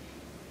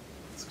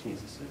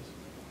 Jesus is.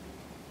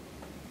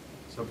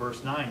 So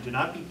verse 9, do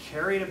not be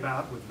carried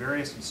about with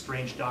various and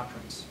strange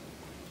doctrines,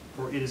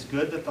 for it is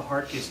good that the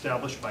heart be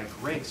established by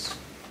grace,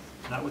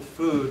 not with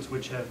foods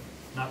which have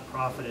not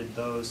profited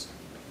those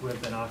who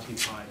have been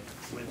occupied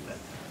with them.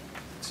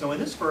 So in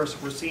this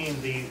verse, we're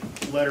seeing the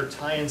letter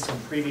tie in some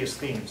previous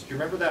themes. Do you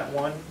remember that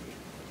one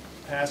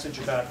passage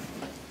about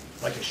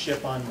like a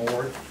ship on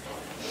moored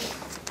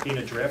being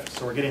adrift?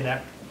 So we're getting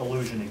that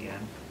allusion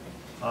again.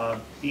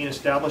 Being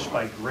established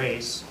by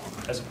grace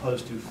as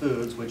opposed to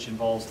foods, which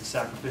involves the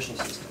sacrificial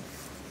system,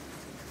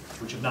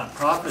 which have not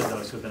profited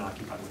those who have been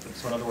occupied with them.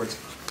 So in other words,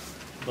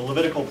 the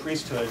Levitical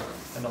priesthood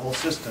and the whole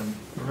system,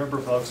 remember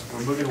folks,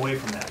 we're moving away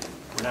from that.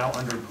 We're now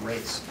under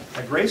grace.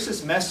 Now grace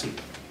is messy.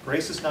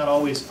 Grace is not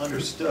always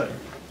understood.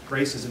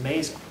 Grace is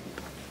amazing.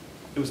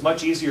 It was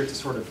much easier to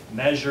sort of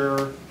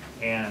measure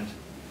and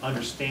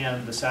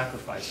understand the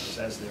sacrifices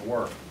as they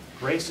were.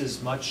 Grace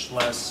is much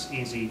less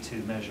easy to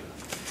measure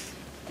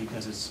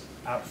because it's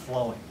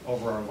outflowing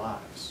over our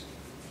lives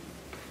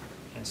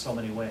in so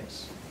many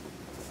ways.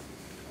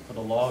 For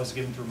the law was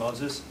given through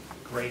Moses,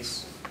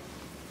 grace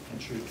and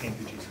truth came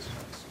through Jesus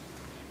Christ.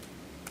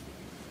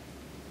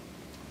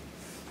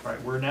 All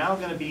right, we're now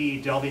going to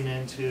be delving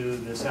into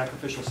the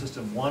sacrificial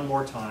system one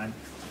more time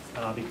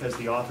because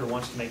the author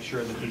wants to make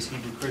sure that these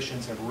Hebrew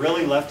Christians have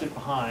really left it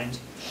behind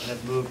and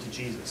have moved to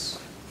Jesus.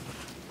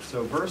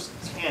 So verse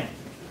 10,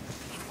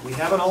 we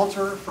have an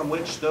altar from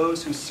which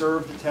those who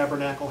serve the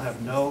tabernacle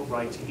have no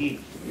right to eat.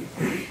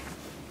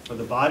 For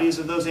the bodies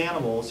of those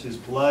animals whose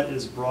blood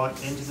is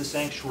brought into the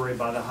sanctuary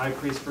by the high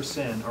priest for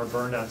sin are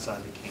burned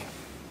outside the camp.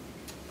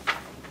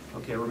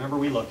 Okay, remember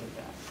we looked at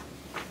that.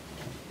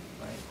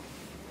 Right?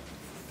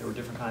 There were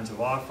different kinds of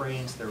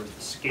offerings. There was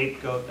the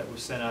scapegoat that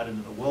was sent out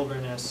into the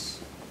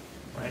wilderness.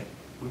 Right?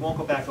 We won't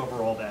go back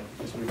over all that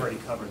because we've already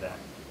covered that.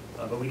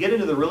 But we get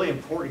into the really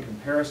important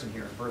comparison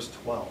here in verse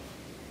 12.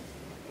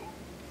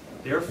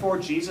 Therefore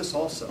Jesus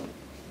also,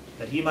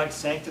 that he might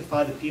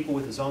sanctify the people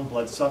with his own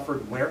blood,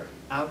 suffered where?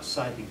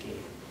 Outside the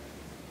gate.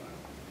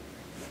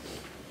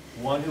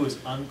 One who is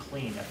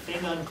unclean, a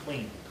thing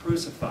unclean,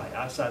 crucified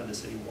outside of the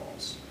city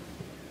walls.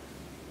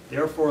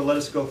 Therefore let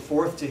us go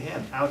forth to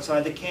him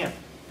outside the camp,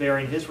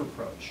 bearing his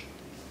reproach.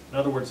 In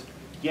other words,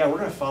 yeah, we're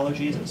going to follow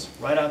Jesus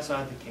right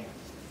outside the camp.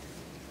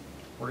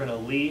 We're going to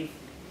leave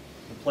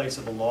the place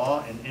of the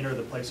law and enter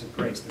the place of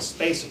grace, the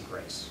space of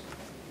grace.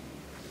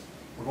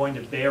 We're going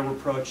to bear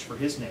reproach for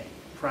his name,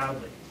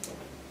 proudly.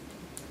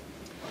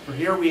 For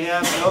here we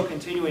have no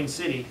continuing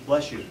city,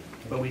 bless you,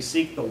 but we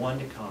seek the one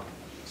to come.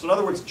 So in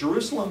other words,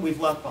 Jerusalem we've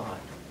left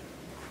behind,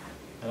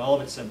 and all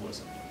of its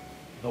symbolism.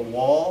 The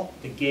wall,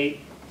 the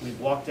gate, we've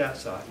walked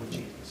outside with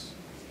Jesus.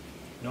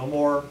 No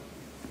more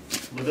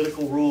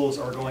Levitical rules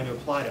are going to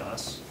apply to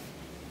us.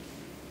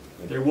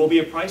 There will be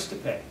a price to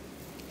pay.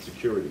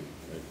 Security,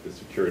 right? The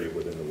security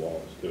within the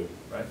walls too.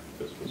 Right.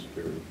 Physical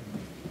security.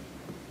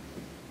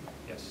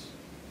 Yes.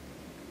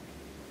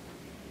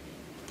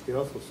 He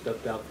also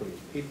stepped out from his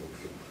people.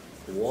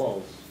 The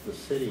walls, the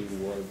city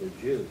were the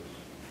Jews.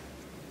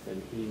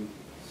 And he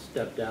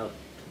stepped out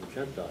to the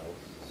Gentiles.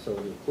 So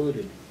it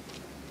included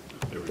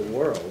the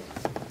world,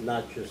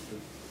 not just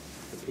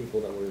the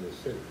people that were in the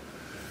city.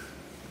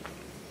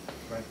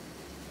 Right.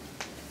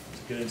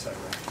 It's a good insight,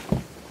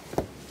 right?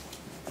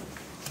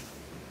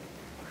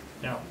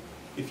 Now,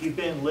 if you've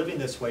been living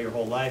this way your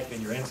whole life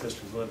and your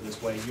ancestors lived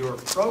this way, you're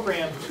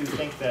programmed to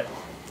think that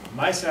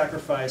my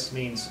sacrifice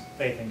means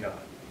faith in God.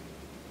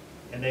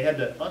 And they had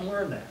to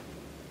unlearn that.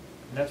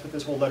 And that's what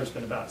this whole letter's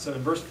been about. So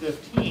in verse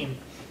 15,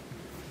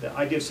 the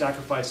idea of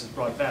sacrifice is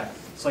brought back.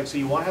 It's like, so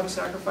you want to have a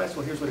sacrifice?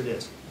 Well, here's what it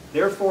is.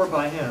 Therefore,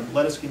 by him,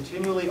 let us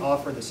continually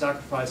offer the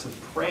sacrifice of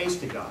praise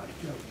to God.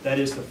 That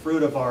is the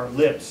fruit of our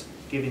lips,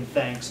 giving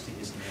thanks to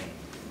his name.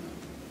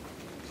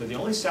 So the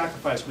only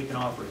sacrifice we can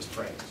offer is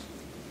praise.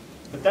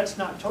 But that's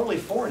not totally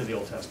foreign to the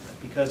Old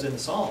Testament, because in the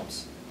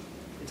Psalms,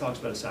 it talks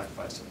about a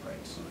sacrifice of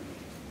praise.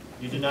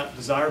 You do not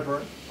desire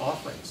burnt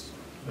offerings,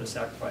 but a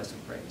sacrifice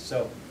of praise.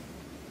 So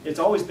it's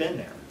always been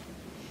there.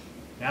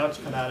 Now it's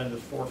come out into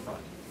the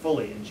forefront,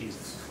 fully in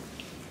Jesus.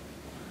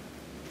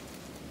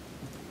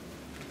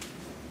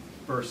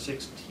 Verse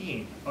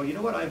 16. Oh, you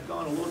know what? I've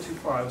gone a little too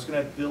far. I was going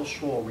to have Bill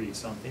Schwall read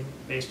something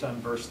based on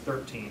verse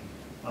 13.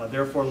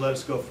 Therefore, let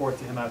us go forth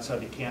to him outside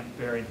the camp,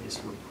 bearing his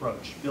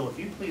reproach. Bill, if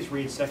you please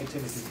read 2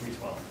 Timothy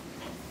 3:12.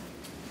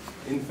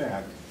 In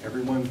fact,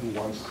 everyone who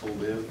wants to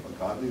live a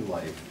godly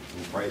life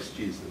in Christ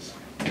Jesus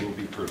will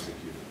be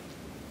persecuted.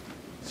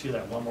 Let's hear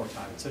that one more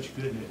time. It's such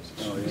good news.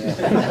 Oh,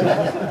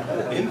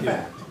 yeah. In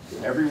fact,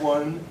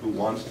 everyone who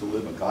wants to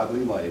live a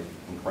godly life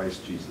in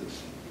Christ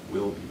Jesus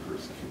will be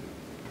persecuted.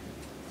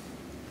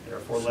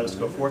 Therefore, let us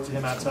go forth to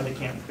him outside the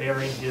camp,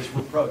 bearing his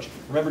reproach.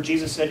 Remember,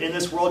 Jesus said, in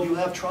this world you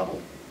have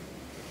trouble.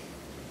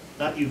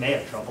 Not you may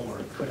have trouble, or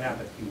it could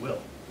happen. You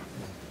will.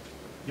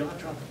 You'll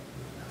have trouble.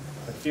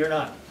 But fear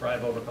not, for I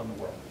have overcome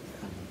the world.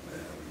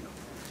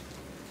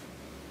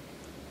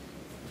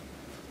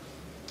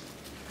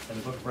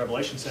 And the book of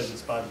Revelation says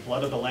it's by the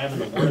blood of the Lamb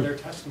and the word of their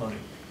testimony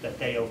that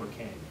they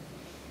overcame.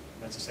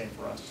 That's the same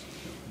for us.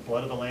 The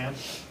blood of the Lamb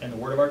and the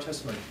word of our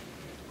testimony.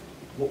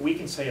 What we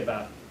can say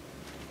about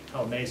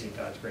how amazing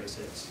God's grace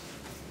is,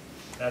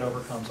 that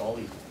overcomes all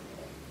evil.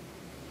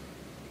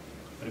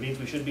 But it means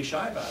we shouldn't be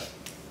shy about it.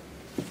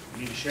 We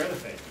need to share the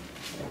faith.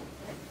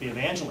 Be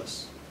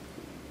evangelists.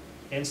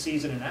 In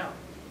season and out.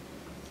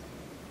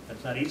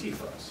 That's not easy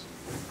for us.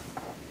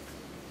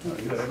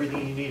 You have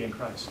everything you need in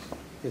Christ.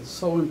 It's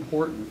so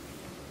important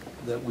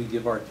that we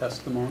give our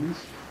testimonies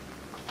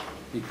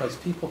because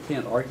people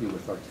can't argue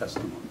with our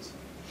testimonies.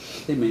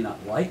 They may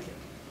not like it,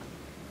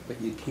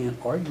 but you can't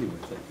argue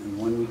with it. And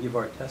when we give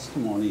our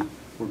testimony,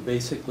 we're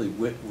basically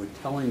we're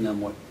telling them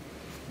what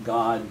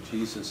God,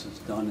 Jesus, has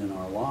done in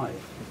our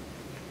life.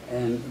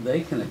 And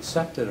they can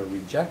accept it or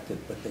reject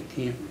it, but they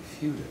can't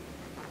refute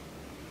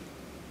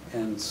it.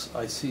 And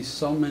I see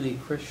so many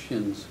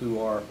Christians who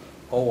are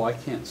oh, I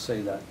can't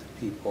say that to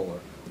people, or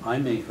I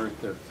may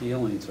hurt their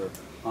feelings, or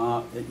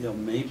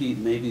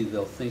maybe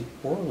they'll think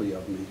poorly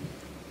of me.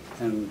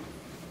 And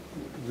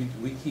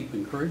we keep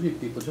encouraging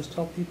people, just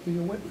tell people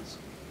your witness.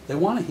 They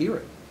want to hear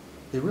it.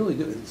 They really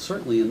do. And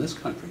certainly in this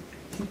country,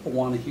 people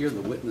want to hear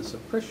the witness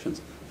of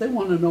Christians. They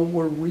want to know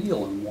we're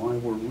real and why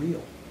we're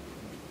real.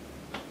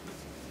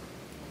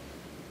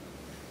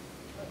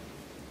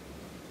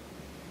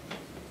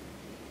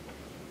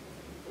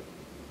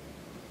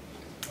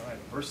 All right,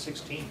 verse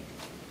 16.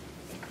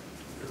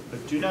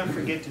 But do not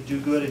forget to do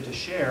good and to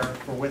share,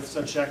 for with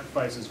such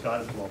sacrifices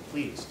God is well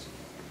pleased.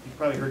 You've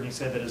probably heard me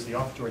say that as the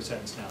offertory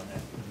sentence now and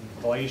then.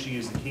 Well, I usually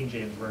use the King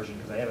James Version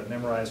because I have it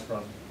memorized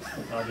from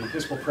the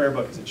Episcopal Prayer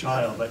Book as a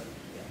child, but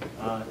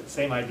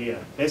same idea.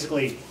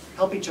 Basically,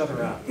 help each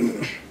other out.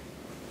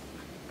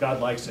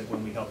 God likes it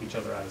when we help each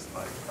other out as the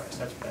body of Christ.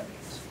 That's what that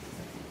means.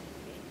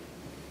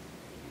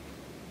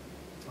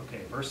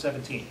 Okay, verse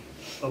 17.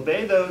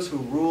 Obey those who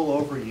rule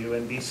over you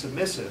and be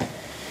submissive,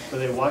 for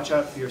they watch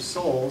out for your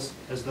souls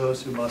as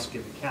those who must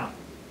give account.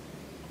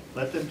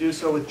 Let them do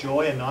so with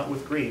joy and not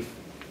with grief,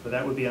 for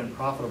that would be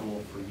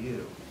unprofitable for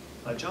you.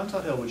 John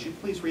Tuthill, would you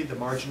please read the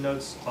margin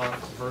notes of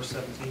verse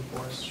 17 for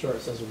us? Sure,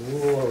 it says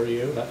rule over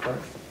you, that part?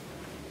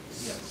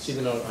 Yes. See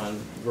the note on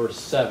verse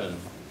 7.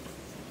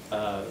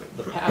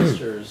 The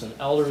pastors and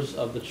elders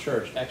of the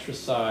church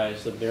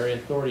exercise the very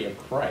authority of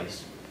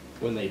Christ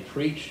when they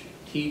preach,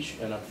 teach,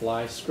 and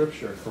apply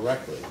Scripture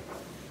correctly.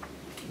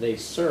 They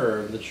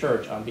serve the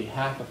church on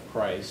behalf of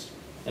Christ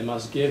and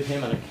must give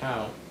him an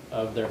account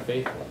of their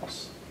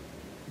faithfulness.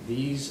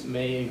 These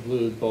may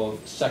include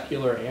both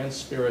secular and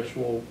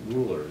spiritual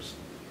rulers.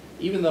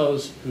 Even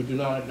those who do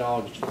not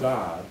acknowledge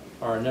God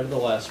are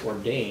nevertheless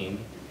ordained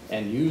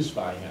and used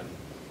by him.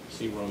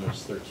 See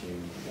Romans 13,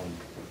 1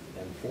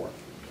 and 4.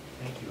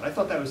 Thank you. I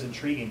thought that was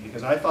intriguing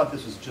because I thought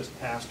this was just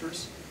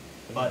pastors,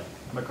 but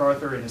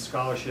MacArthur in his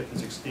scholarship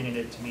is extending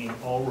it to mean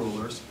all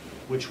rulers,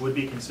 which would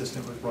be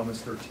consistent with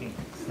Romans 13.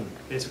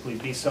 Basically,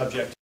 be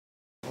subject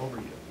over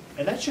you.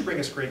 And that should bring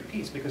us great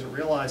peace because it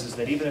realizes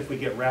that even if we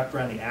get wrapped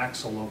around the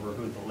axle over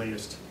who the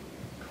latest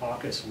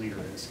caucus leader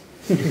is,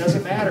 it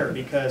doesn't matter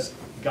because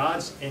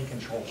God's in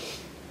control.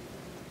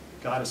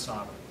 God is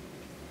sovereign.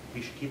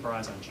 We should keep our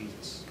eyes on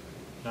Jesus,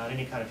 not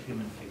any kind of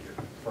human figure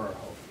for our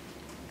hope.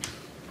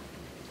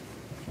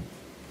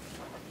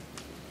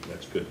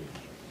 That's good.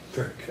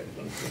 Very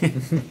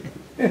good.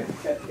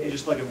 You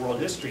just look at world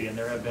history, and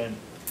there have been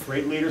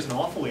great leaders and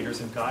awful leaders,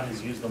 and God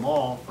has used them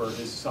all for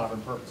his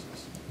sovereign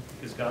purposes.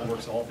 Because God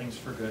works all things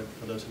for good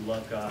for those who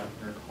love God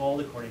and are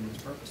called according to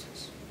his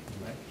purposes.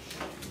 Right?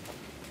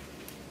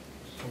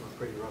 Some are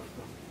pretty rough,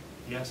 though.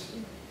 Yes.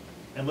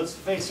 And let's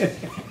face it,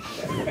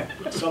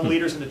 some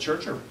leaders in the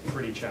church are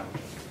pretty challenging.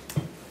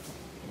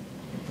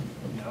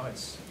 You know,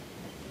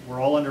 we're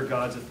all under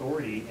God's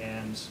authority,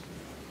 and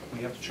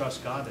we have to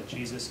trust God that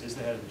Jesus is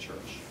the head of the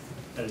church.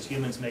 That as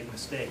humans make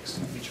mistakes,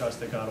 we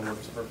trust that God will work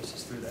his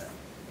purposes through that,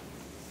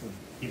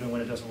 even when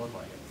it doesn't look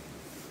like it.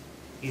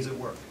 He's at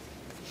work.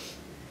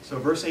 So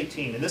verse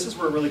 18, and this is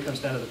where it really comes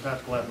down to the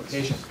practical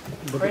application.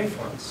 Pray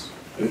for us.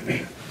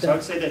 So I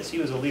would say that to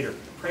you as a leader.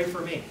 Pray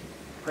for me.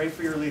 Pray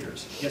for your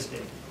leaders. Yes,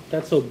 Dave?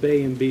 That's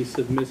obey and be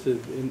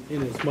submissive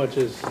in as much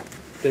as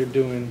they're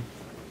doing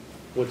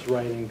what's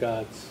right in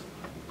God's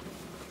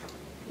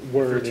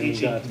word. They're and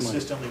teaching God's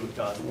consistently with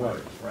God's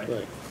word, right?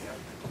 Right.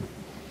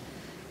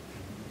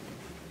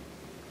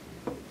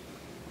 Yeah.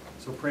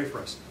 So pray for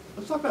us.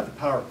 Let's talk about the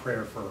power of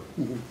prayer for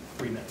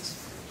 3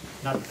 minutes.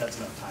 Not that that's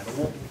enough time, but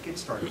we'll get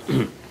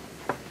started.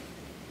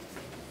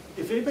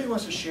 If anybody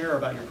wants to share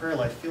about your prayer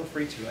life, feel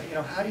free to. You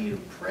know, how do you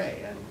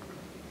pray, and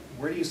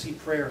where do you see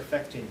prayer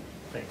affecting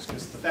things?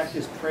 Because the fact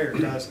is, prayer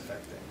does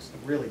affect things.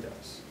 It really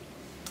does.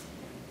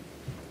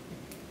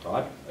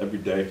 Every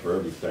day for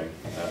everything.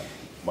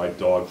 My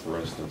dog, for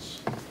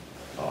instance,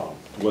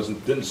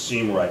 didn't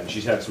seem right, and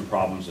she's had some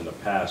problems in the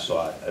past. So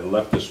I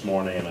left this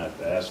morning and I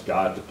asked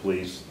God to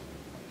please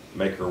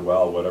make her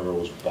well, whatever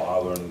was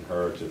bothering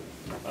her, to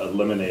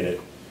eliminate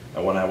it.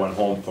 And when I went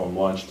home from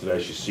lunch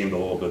today, she seemed a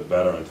little bit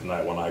better. And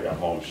tonight, when I got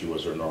home, she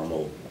was her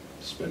normal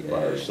spit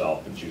by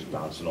herself, and she was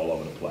bouncing all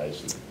over the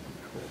place.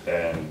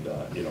 And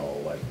you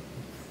know, like,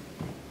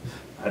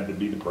 I had to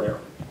be the prayer.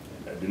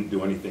 I didn't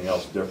do anything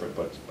else different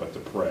but to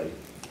pray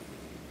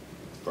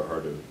for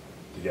her to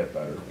get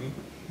better.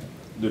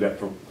 Do that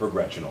for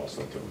Gretchen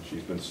also too.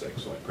 She's been sick,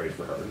 so I prayed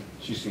for her.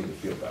 She seemed to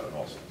feel better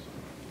also.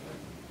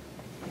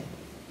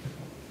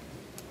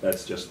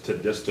 That's just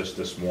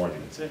this morning.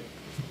 That's it.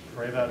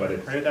 Pray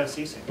without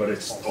ceasing. But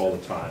it's all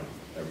the time,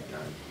 every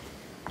time.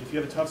 If you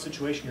have a tough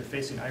situation you're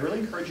facing, I really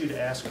encourage you to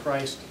ask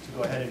Christ to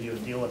go ahead of you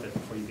and deal with it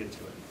before you get to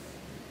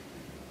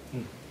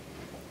it.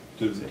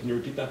 Can you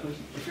repeat that, please?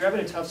 If you're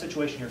having a tough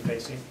situation you're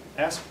facing,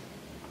 ask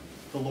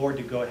the Lord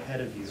to go ahead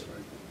of you,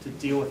 to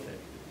deal with it.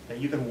 That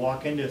you can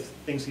walk into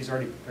things he's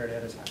already prepared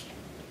ahead of time.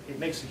 It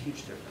makes a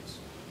huge difference.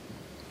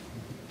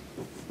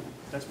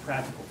 That's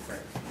practical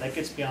prayer. That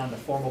gets beyond the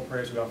formal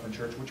prayers we offer in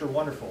church, which are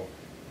wonderful,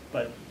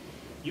 but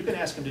you can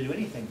ask him to do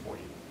anything for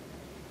you.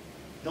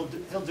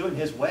 He'll do it in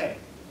his way,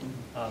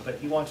 But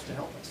he wants to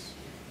help us.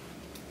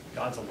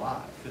 God's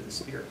alive through the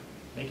Spirit,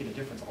 making a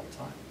difference all the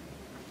time.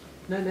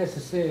 Not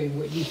necessarily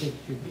what you think it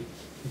should be.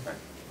 Right.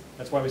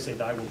 That's why we say,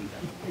 thy will be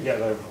done. Yeah,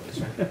 that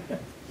was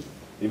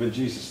even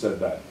Jesus said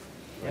that.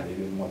 Yeah. He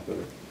didn't want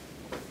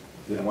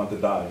to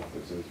die.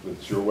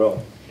 It's your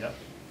will. Yep.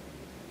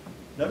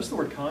 Notice the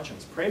word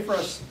conscience. Pray for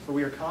us, for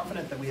we are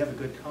confident that we have a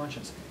good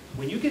conscience.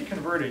 When you get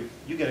converted,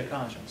 you get a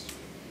conscience.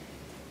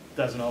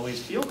 Doesn't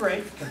always feel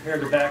great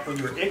compared to back when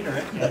you were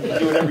ignorant and you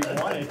do whatever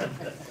you wanted.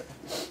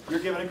 You're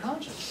given a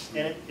conscience,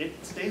 and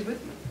it stays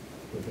with you.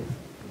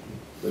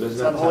 But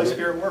That's how the Holy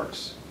Spirit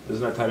works.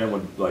 Doesn't that tie in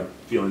with like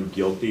feeling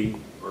guilty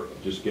or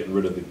just getting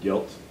rid of the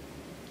guilt?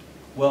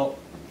 Well,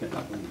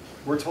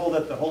 we're told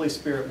that the Holy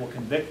Spirit will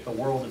convict the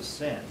world of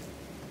sin.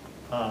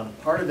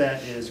 Part of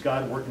that is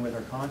God working with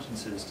our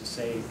consciences to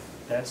say,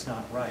 that's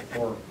not right,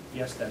 or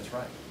yes, that's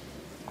right.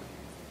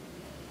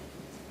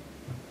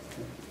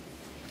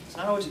 It's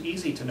not always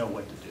easy to know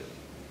what to do.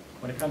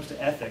 When it comes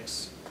to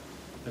ethics,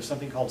 there's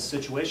something called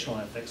situational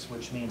ethics,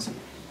 which means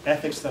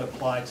ethics that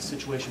apply to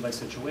situation by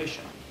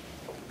situation,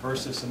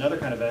 versus another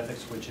kind of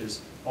ethics which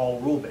is all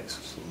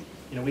rule-based.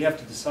 You know, we have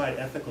to decide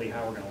ethically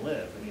how we're going to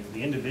live. I mean,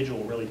 the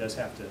individual really does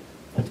have to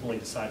ultimately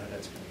decide how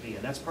that's going to be.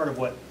 And that's part of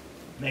what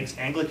makes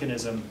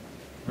Anglicanism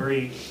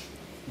very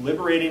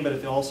liberating, but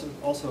it's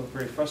also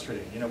very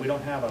frustrating. You know, we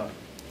don't have a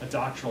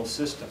doctrinal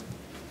system,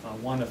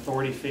 one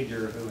authority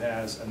figure who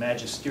has a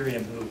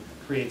magisterium who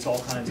creates all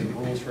kinds of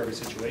rules for every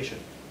situation.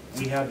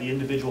 We have the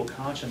individual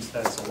conscience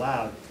that's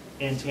allowed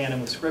in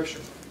tandem with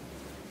Scripture.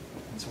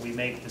 And so we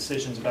make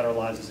decisions about our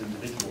lives as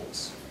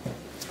individuals.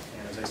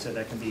 And as I said,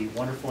 that can be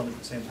wonderful and at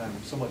the same time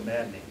somewhat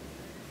maddening.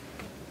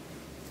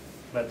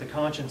 But the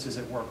conscience is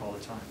at work all the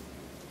time.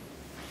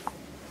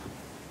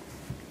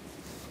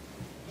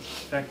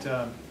 In fact,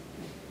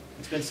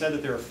 it's been said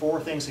that there are 4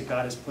 things that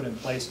God has put in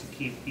place to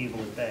keep evil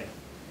at bay.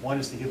 1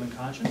 is the human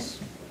conscience,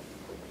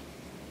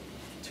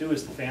 2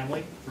 is the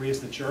family, 3 is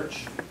the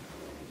church,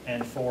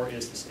 and 4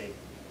 is the state.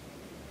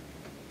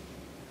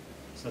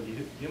 So the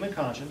human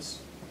conscience,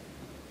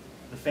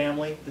 the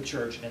family, the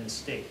church, and the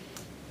state.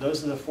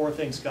 Those are the 4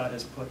 things God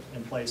has put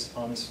in place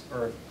on this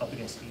earth up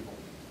against evil.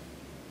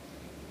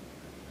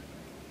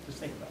 Just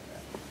think about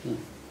that.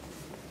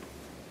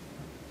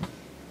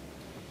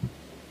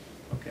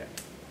 Okay.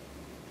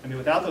 I mean,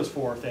 without those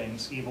 4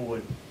 things, evil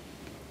would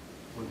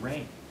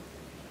reign,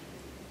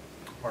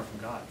 apart from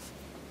God.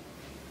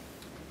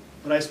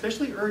 But I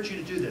especially urge you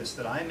to do this,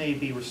 that I may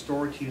be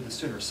restored to you the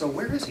sooner. So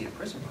where is he? In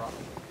prison,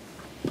 probably.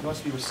 He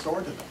wants to be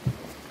restored to them.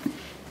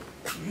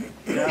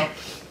 Now,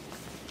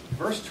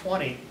 verse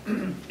 20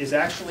 is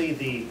actually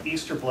the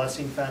Easter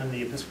blessing found in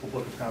the Episcopal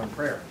Book of Common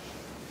Prayer,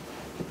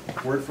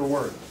 word for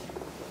word.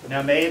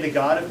 Now may the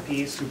God of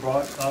peace, who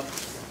brought up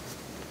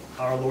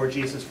our Lord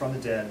Jesus from the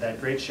dead,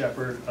 that great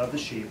shepherd of the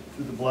sheep,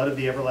 through the blood of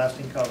the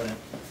everlasting covenant,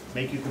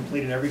 make you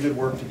complete in every good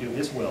work to do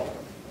his will,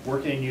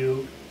 working in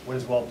you what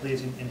is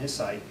well-pleasing in his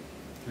sight,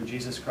 through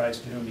Jesus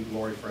Christ, to whom be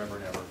glory forever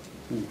and ever.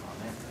 Amen.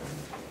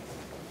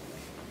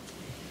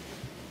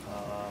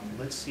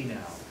 Let's see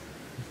now.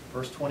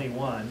 Verse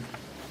 21.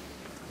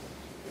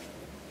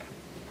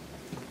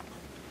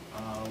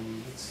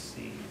 Let's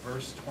see.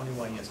 Verse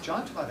 21. Yes,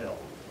 John taught ill.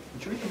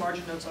 Would you read the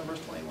margin notes on verse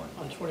 21?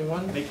 On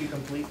 21? Make you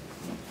complete.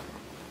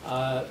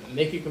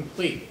 Make you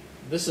complete.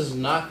 This is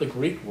not the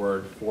Greek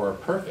word for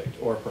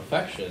perfect or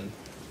perfection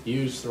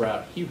used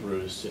throughout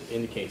Hebrews to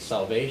indicate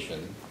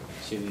salvation.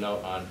 See the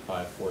note on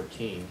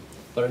 5:14.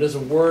 But it is a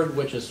word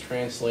which is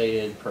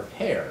translated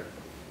prepared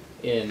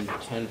in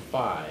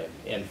 10:5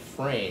 and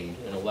framed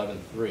in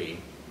 11:3.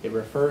 It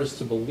refers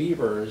to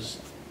believers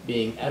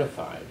being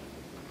edified.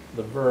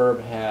 The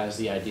verb has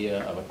the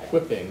idea of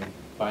equipping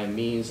by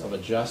means of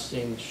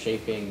adjusting,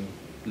 shaping,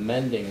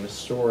 mending,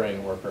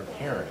 restoring, or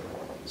preparing.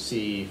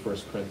 See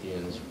 1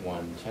 Corinthians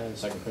 1:10,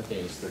 2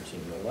 Corinthians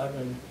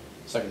 13:11,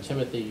 2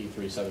 Timothy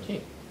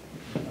 3:17.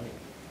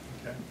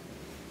 Okay.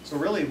 So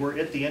really, we're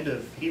at the end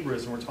of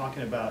Hebrews, and we're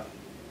talking about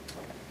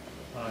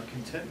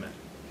contentment,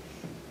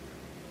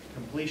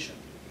 completion,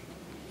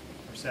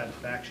 or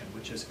satisfaction,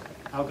 which is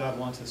how God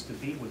wants us to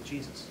be with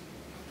Jesus.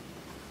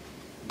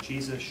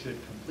 Jesus should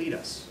complete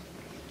us,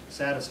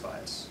 satisfy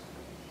us,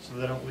 so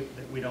that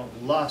we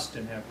don't lust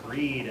and have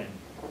greed and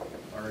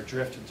are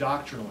adrift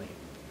doctrinally.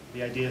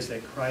 The idea is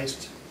that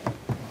Christ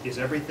is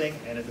everything,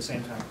 and at the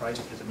same time,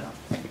 Christ is enough.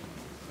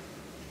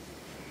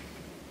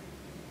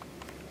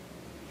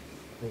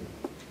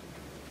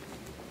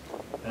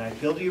 And I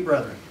appeal to you,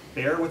 brethren,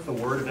 bear with the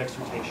word of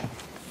exhortation,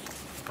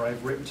 for I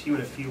have written to you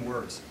in a few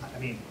words.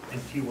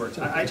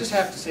 I just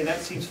have to say, that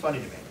seems funny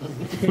to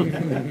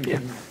me.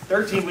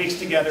 13 weeks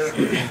together,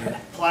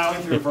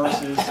 plowing through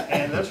verses,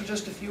 and those are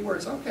just a few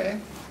words. Okay.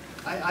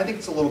 I think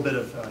it's a little bit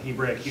of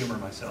Hebraic humor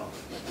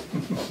myself,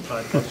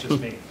 but that's just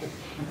me.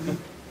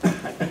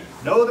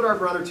 Know that our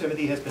brother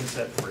Timothy has been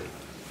set free,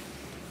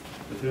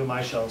 with whom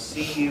I shall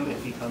see you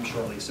if he comes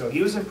shortly. So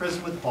he was in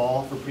prison with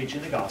Paul for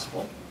preaching the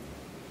gospel,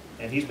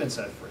 and he's been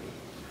set free.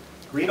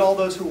 Greet all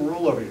those who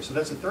rule over you. So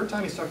that's the 3rd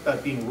time he's talked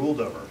about being ruled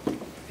over.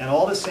 And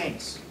all the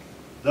saints.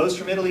 Those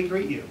from Italy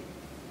greet you.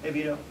 Hey,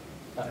 Vito.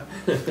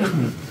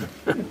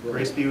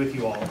 Grace be with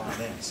you all.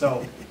 Amen.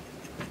 So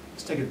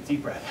let's take a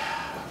deep breath.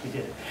 We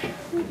did it.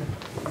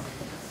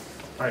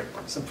 All right,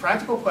 some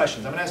practical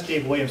questions. I'm going to ask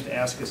Dave Williams to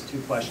ask us 2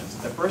 questions.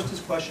 The first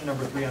is question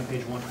number 3 on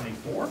page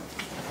 124.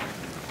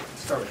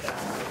 Let's start with that.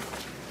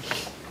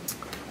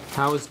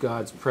 How is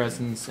God's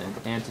presence an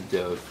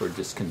antidote for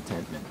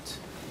discontentment?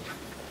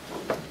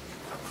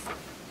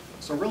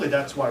 So really,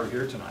 that's why we're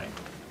here tonight.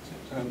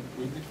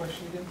 Read the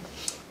question again.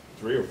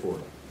 3 or 4?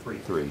 3.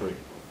 3.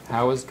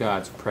 How is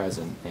God's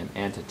presence an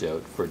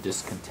antidote for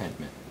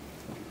discontentment?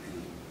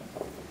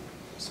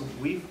 So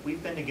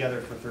we've been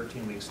together for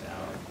 13 weeks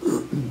now.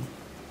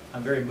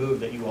 I'm very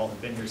moved that you all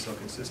have been here so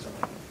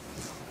consistently.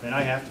 I mean,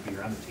 I have to be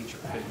here. I'm the teacher.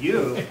 But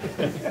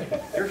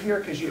you're here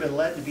because you've been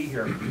led to be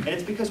here. And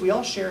it's because we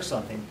all share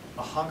something,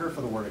 a hunger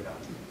for the Word of God.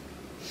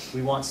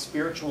 We want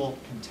spiritual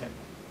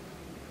contentment.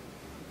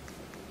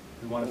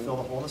 We want to fill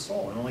the hole in the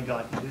soul, and only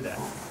God can do that.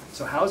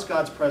 So how is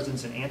God's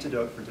presence an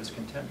antidote for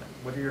discontentment?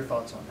 What are your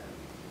thoughts on that?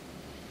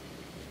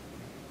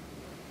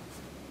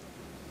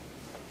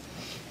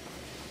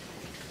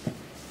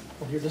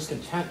 Well, if you're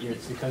discontent,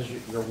 it's because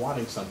you're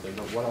wanting something,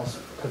 but what else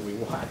could we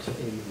want? I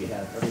mean, we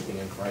have everything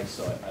in Christ,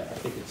 so I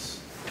think it's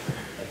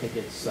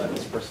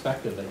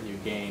perspective that you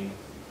gain,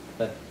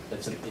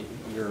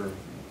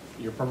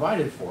 you're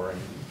provided for, and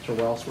so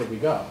where else would we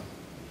go?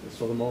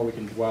 So the more we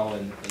can dwell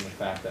in the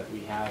fact that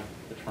we have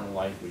eternal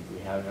life, we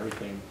have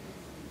everything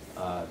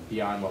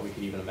beyond what we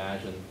could even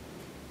imagine,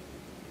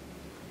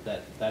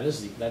 that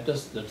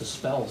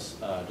dispels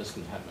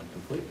discontentment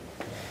completely.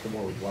 The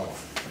more we dwell on it,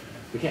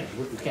 we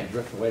can't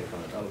drift away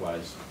from it.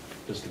 Otherwise,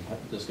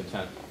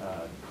 discontent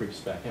creeps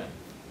back in.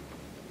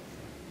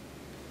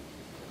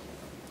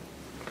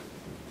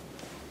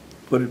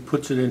 But it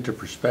puts it into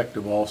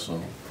perspective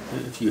also.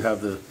 If you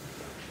have the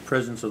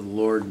presence of the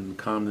Lord and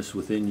calmness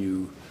within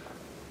you,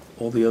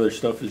 all the other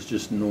stuff is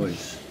just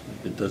noise.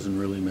 It doesn't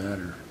really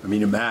matter. I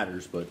mean, it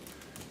matters, but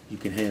you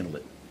can handle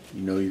it.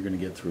 You know you're going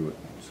to get through it.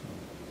 So.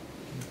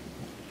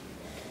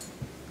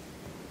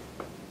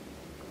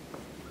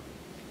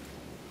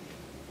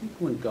 I think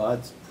when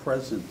God's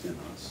present in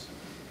us,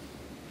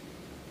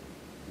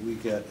 we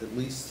get at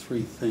least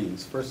 3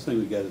 things. First thing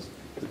we get is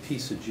the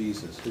peace of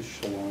Jesus, his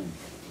shalom,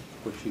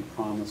 which he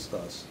promised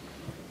us.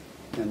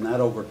 And that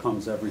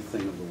overcomes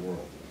everything of the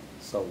world.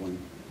 So when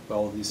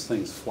all these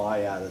things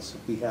fly at us,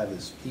 if we have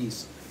his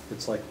peace,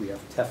 it's like we have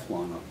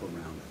Teflon up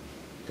around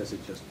it, because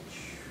it just...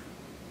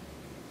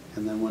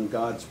 And then when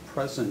God's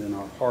present in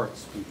our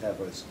hearts, we have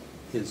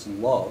his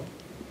love,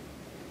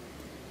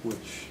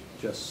 which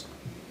just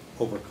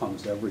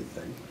overcomes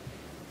everything.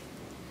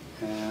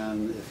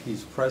 And if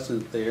he's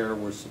present there,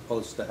 we're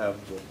supposed to have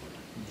the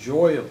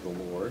joy of the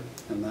Lord,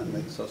 and that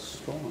makes us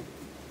strong.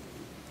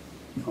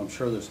 I'm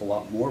sure there's a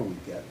lot more we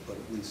get, but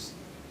at least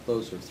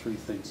those are 3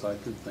 things I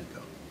can think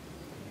of.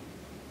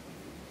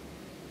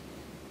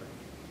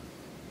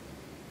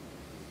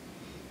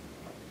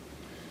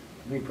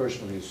 For me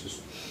personally, it's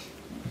just,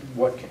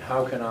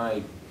 how can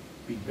I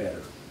be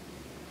better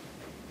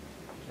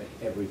at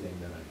everything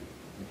that I do,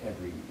 in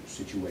every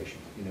situation?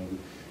 You know,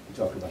 we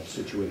talk about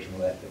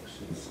situational ethics.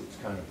 It's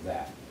kind of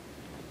that.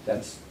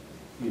 That's,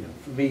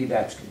 for me,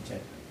 that's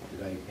contentment.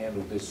 Did I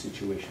handle this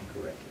situation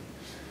correctly?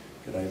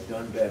 Could I have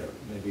done better?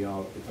 Maybe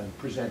if I'm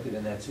presented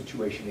in that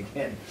situation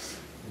again,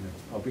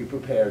 I'll be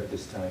prepared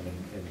this time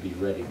and be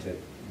ready to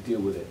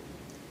deal with it,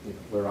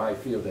 where I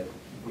feel that,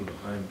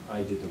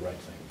 I did the right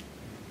thing,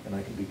 and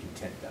I can be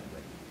content that way.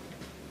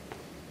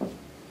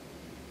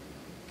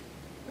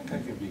 I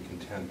think I can be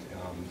content.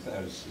 I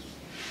was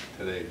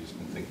today just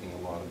been thinking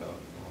a lot about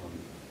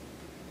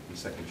the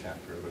 2nd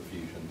chapter of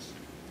Ephesians.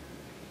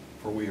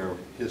 For we are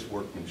his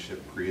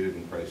workmanship, created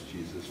in Christ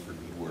Jesus for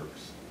good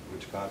works,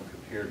 which God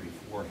prepared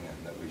beforehand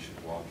that we should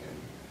walk in.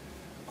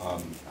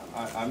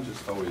 I'm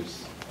just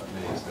always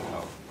amazed at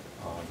how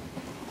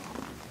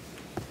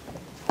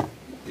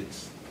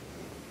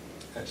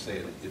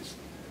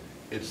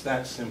it's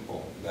that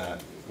simple,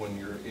 that when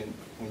you're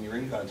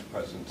in God's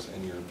presence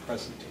and you're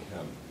present to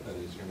him, that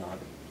is, you're not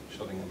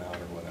shutting him out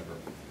or whatever,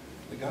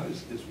 that God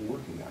is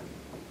working on you.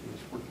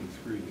 He's working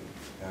through you.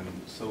 And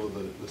so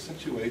the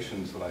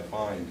situations that I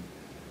find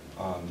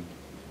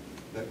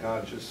that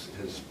God just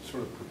has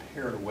sort of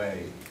prepared a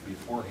way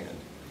beforehand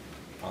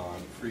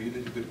for you to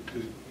do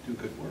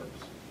good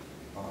works.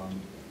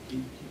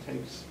 He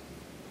takes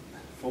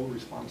full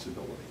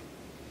responsibility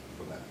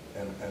for that,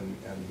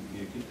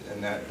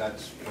 and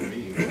that's for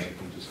me when I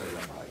can just say,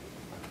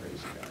 I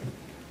praise God.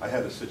 I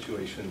had a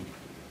situation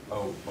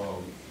the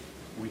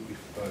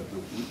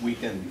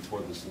weekend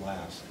before this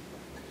last,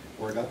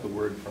 where I got the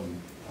word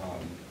from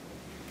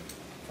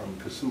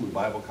Kasulu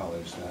Bible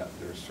College that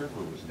their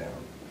server was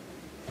down,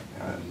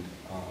 and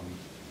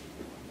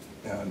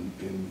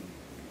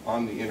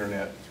on the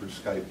internet through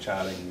Skype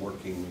chatting,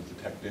 working with the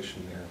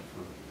technician there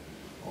for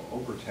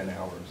over 10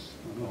 hours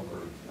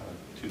over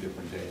 2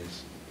 different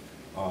days.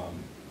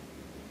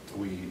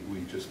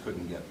 We just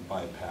couldn't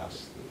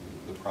bypass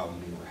the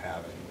problem we were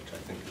having, which I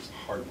think is a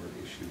hardware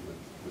issue with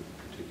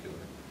particular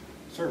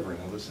server.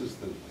 Now, this is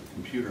the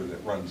computer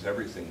that runs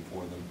everything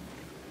for them.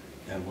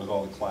 And with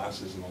all the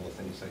classes and all the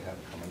things they have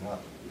coming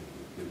up,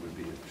 it would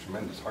be a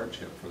tremendous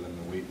hardship for them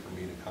to wait for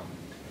me to come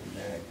in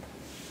May.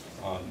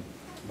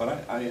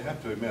 But I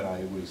have to admit,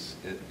 I was,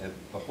 at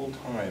the whole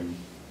time,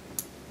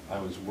 I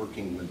was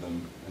working with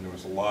them, and there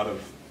was a lot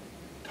of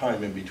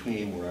time in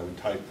between where I would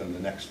type them the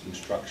next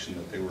instruction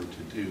that they were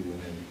to do,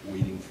 and then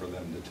waiting for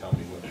them to tell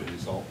me what the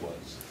result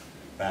was,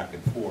 back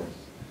and forth.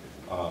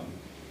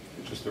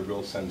 Just a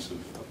real sense of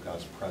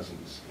God's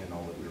presence in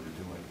all that we were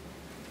doing.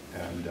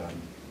 And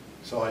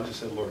so I just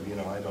said, Lord, you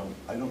know, I don't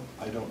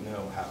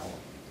know how.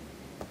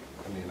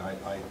 I mean,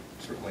 I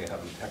certainly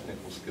have the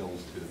technical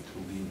skills to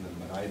lead them,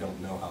 but I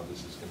don't know how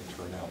this is going to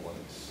turn out when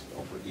it's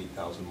over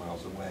 8,000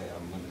 miles away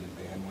on limited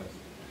bandwidth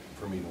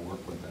for me to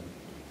work with them.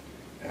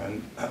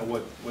 And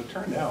what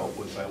turned out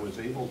was I was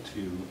able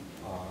to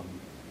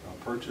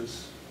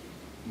purchase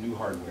new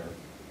hardware,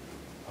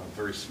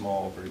 very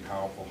small, very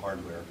powerful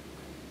hardware,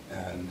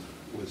 and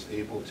was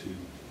able to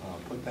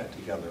put that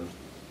together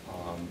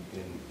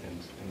and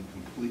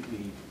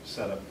completely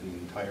set up the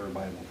entire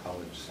Bible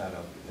college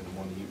setup in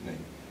one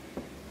evening,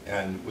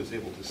 and was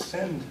able to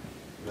send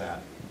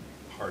that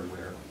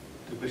hardware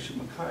to Bishop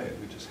Micaiah,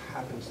 who just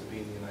happens to be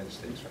in the United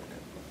States right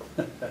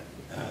now.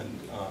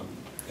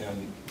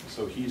 And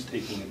so he's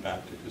taking it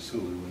back to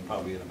Cthulhu, and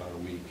probably in about a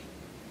week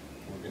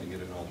we're going to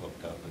get it all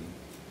hooked up and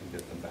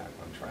get them back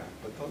on track.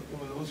 But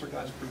those are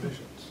God's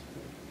provisions.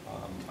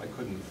 I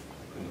couldn't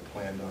have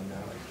planned on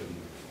that. I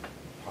couldn't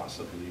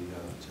possibly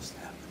just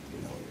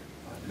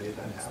made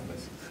that happen. It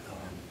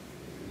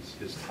was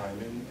his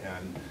timing,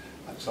 and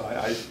so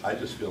I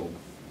just feel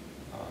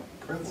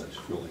privileged,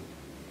 really,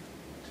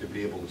 to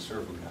be able to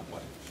serve him that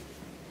way,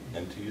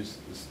 and to use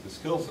the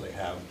skills that I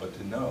have, but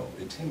to know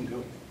it's him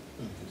doing it.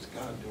 It's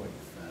God doing it.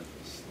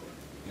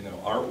 You know,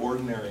 our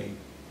ordinary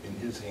in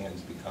his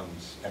hands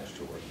becomes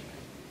extraordinary,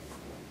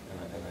 and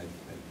I'm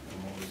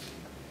always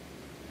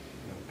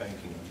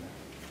banking on that.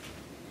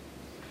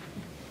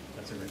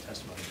 That's a great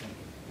testimony. Thank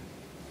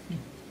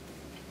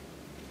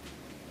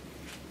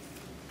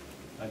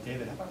you.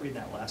 David, how about reading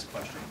that last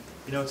question?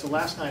 You know, it's the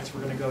last night, so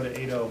we're going to go to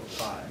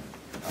 8:05.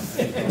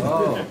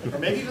 Oh. Or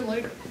maybe even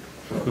later.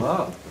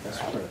 Wow, that's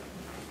great.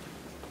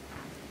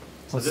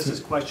 So this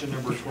is question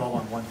number 12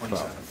 on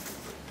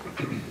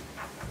 127.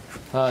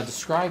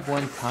 Describe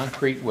one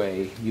concrete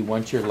way you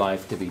want your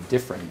life to be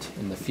different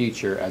in the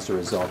future as a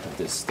result of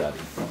this study.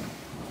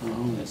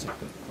 That's a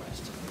good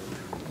question.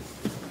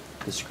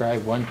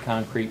 Describe one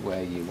concrete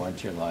way you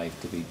want your life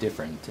to be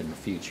different in the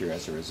future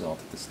as a result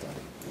of the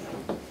study.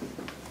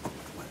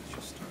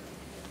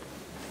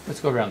 Let's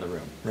go around the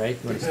room, right?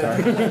 You want to start?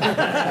 I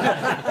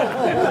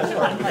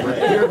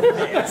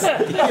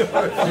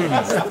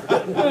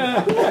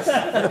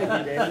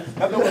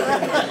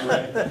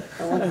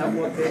want to have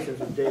more patience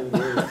with David.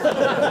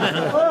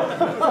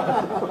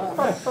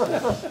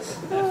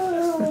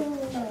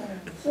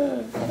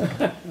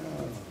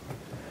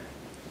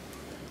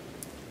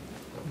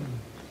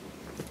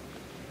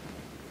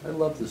 I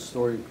love the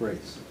story of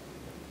grace.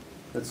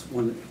 That's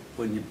when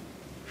you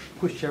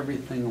push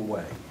everything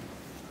away.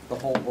 The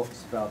whole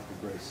book's about the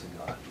grace of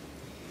God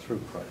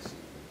through Christ.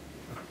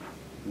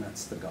 And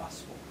that's the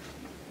gospel.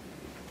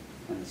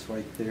 And it's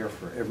right there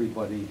for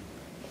everybody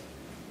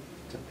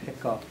to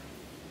pick up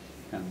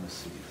and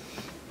receive.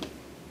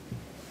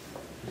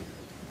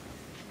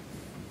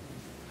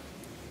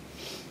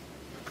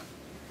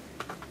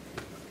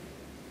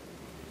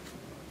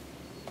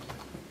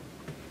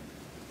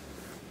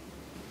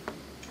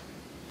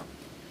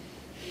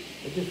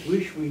 I just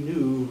wish we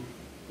knew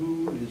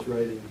who is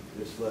writing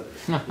this letter.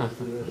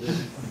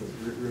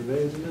 It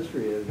remains a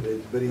mystery,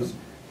 but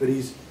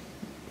he's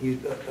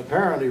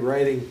apparently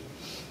writing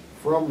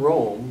from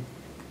Rome,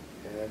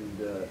 and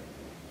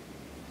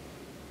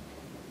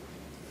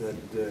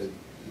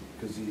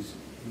because he's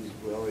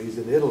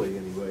in Italy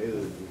anyway.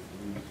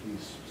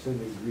 He's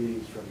sending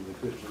greetings from the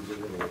Christians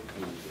in Italy,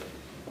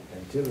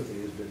 and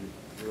Timothy has been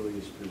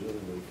released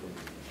presumably from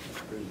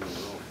prison in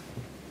Rome.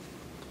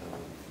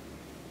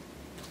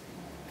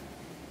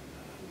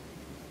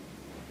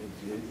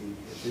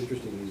 It's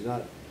interesting. He's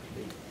not.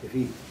 If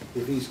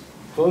he's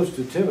close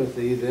to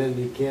Timothy, then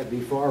he can't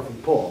be far from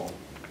Paul.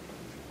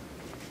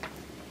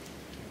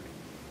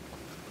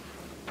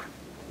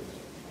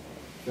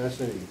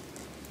 Fascinating.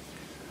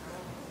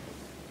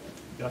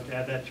 You'll have to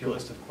add that to your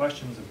list of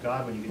questions of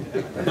God when you get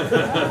to heaven.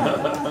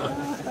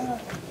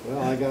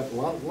 Well, I got a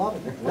lot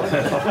of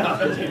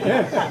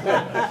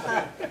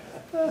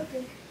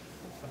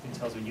Something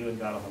tells me you and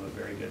God will have a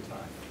very good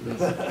time.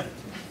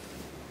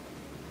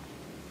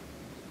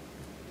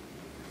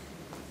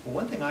 Well,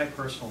 one thing I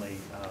personally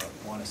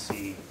want to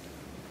see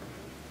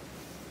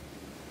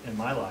in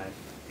my life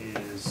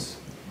is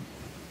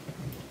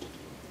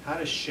how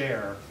to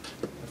share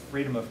the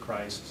freedom of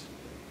Christ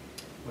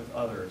with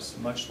others,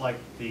 much like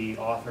the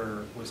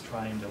author was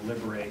trying to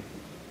liberate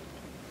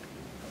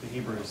the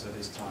Hebrews of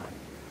his time.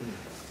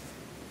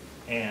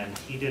 And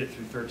he did it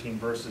through 13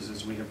 verses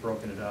as we have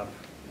broken it up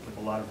with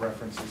a lot of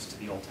references to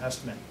the Old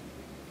Testament.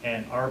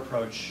 And our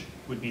approach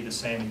would be the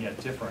same and yet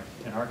different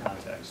in our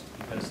context,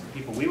 because the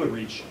people we would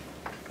reach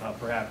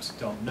perhaps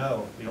don't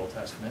know the Old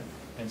Testament,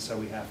 and so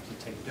we have to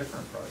take a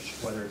different approach,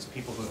 whether it's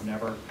people who have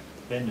never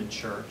been to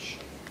church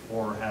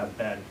or have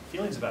bad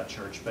feelings about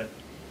church. But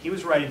he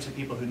was writing to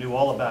people who knew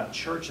all about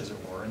church, as it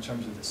were, in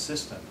terms of the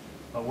system.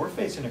 We're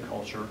facing a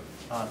culture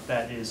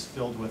that is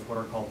filled with what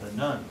are called the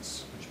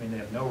nuns, which mean they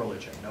have no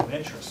religion, no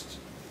interest.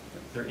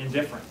 They're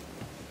indifferent.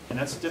 And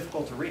that's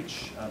difficult to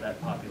reach that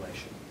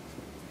population.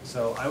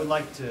 So I would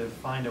like to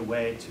find a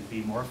way to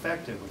be more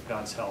effective with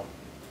God's help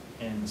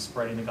in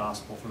spreading the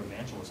gospel through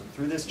evangelism,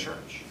 through this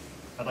church.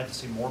 I'd like to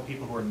see more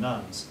people who are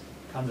nuns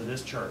come to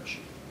this church,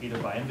 either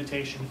by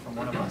invitation from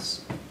one of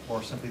us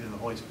or simply through the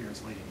Holy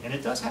Spirit's leading. And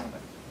it does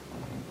happen.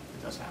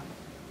 It does happen.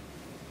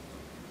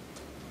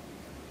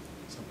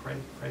 So pray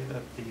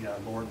that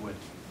the Lord would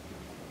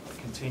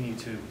continue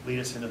to lead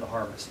us into the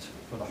harvest.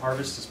 For the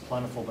harvest is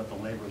plentiful, but the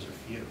laborers are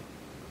few.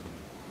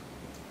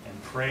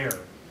 And prayer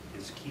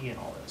is key in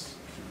all this.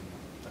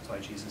 That's why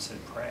Jesus said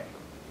pray.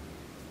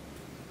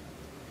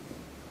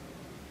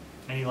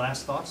 Any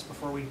last thoughts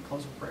before we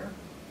close with prayer?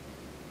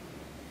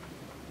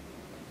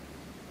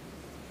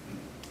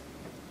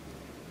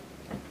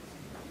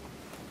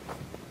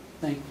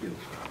 Thank you.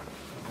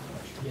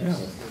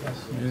 Yes.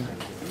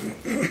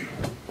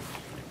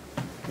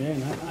 Yeah,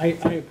 and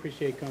I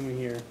appreciate coming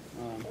here.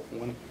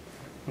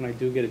 When I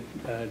do get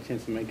a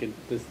chance to make it,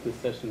 this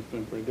session's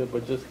been pretty good.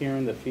 But just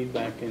hearing the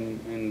feedback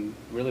and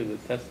really the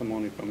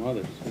testimony from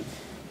others,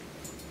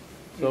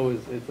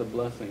 it's a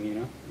blessing, you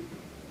know.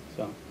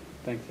 So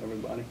thanks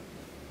everybody.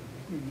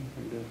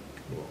 Very good.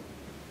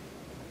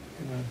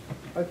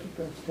 I think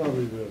that's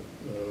probably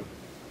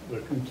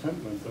the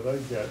contentment that I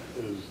get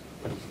is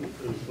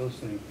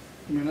listening.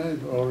 I mean,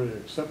 I've already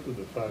accepted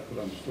the fact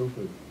that I'm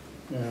stupid,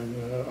 and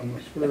I'm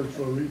a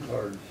spiritual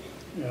retard,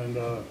 and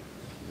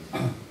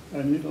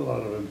I need a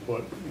lot of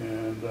input,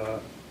 and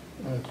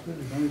it's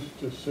really nice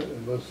to sit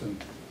and listen,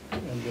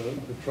 and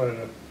to try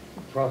to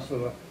process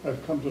it.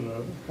 I've come to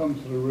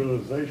the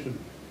realization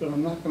that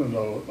I'm not going to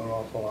know an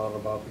awful lot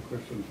about the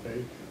Christian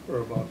faith or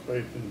about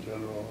faith in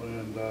general,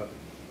 and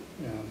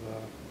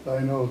I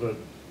know that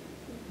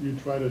you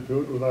try to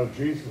do it without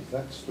Jesus,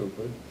 that's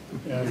stupid,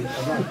 and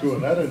I'm not doing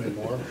that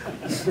anymore.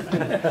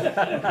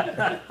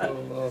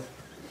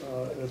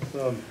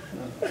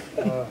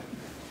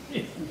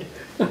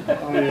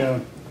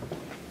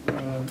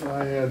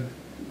 I had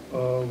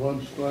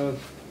lunch last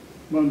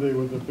Monday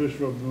with the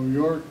Bishop of New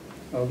York.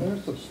 Now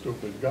there's a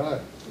stupid guy.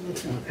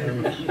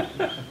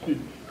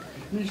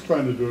 He's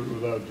trying to do it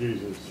without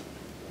Jesus.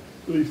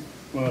 At least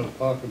when I was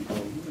talking to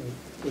him,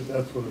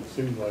 that's what it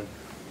seemed like.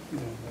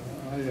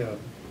 And,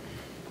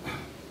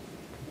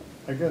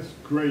 I guess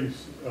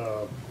grace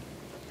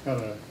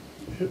kind of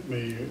hit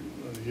me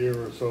a year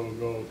or so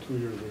ago, 2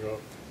 years ago,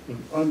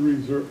 an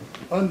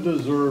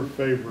undeserved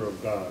favor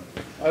of God.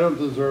 I don't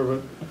deserve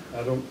it.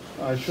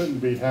 I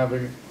shouldn't be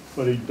having it,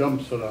 but he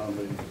dumps it on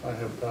me. I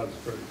have God's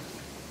grace.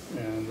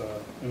 And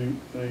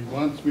he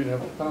wants me to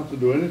not to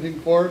do anything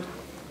for it.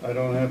 I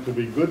don't have to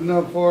be good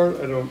enough for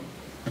it.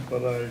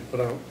 But I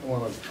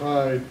want to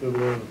try to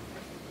live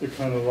the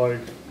kind of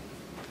life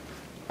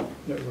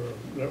that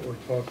we're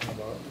talking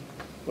about.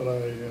 But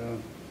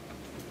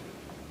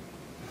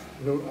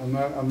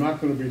I'm not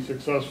going to be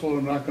successful.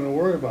 I'm not going to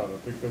worry about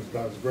it because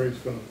God's grace is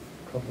going to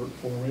cover it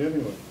for me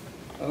anyway.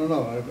 I don't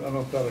know. I don't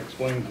know if that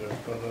explains it,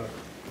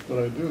 but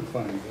I do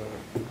find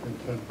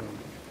contentment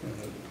in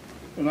it.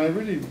 And I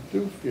really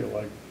do feel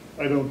like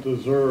I don't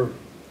deserve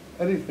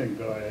anything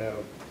that I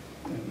have.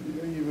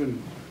 And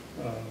even,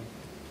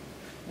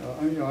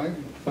 I'm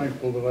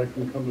thankful that I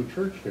can come to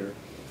church here.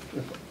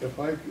 If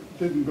I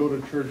didn't go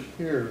to church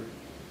here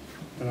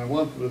and I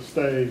wanted to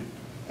stay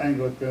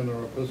Anglican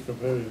or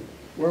Episcopalian,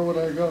 where would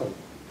I go?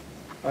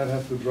 I'd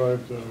have to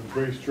drive to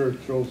Grace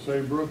Church, Old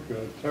Saybrook,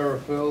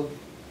 Terrafil,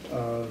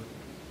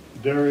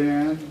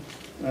 Darien.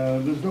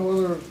 There's no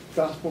other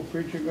gospel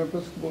preaching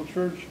Episcopal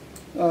church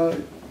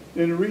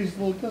in a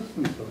reasonable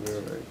distance of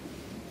here.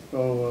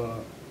 So,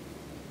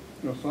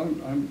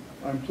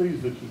 I'm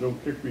pleased that you don't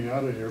kick me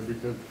out of here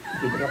because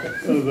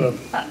the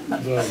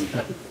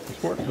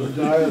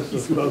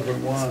diocese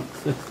doesn't want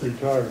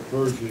retired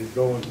clergy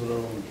going to their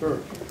own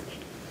church.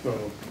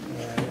 So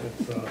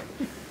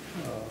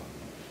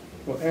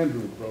well,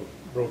 Andrew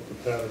broke the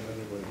pattern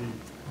anyway.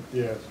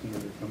 He asked me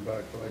to come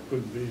back, but I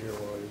couldn't be here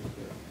while he was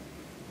there.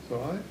 So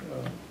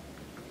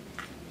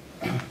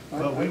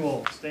Well, we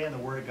will stay in the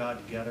Word of God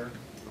together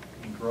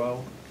and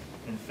grow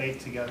in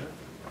faith together.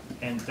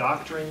 And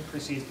doctrine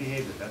precedes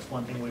behavior. That's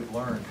one thing we've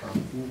learned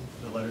from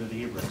the letter to the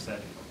Hebrews,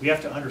 that we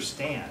have to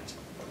understand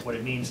what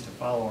it means to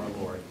follow our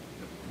Lord.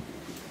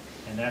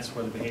 And that's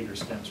where the behavior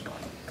stems from.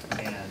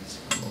 And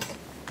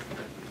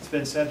it's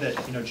been said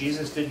that,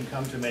 Jesus didn't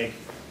come to make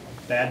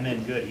bad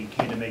men good. He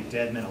came to make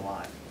dead men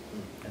alive.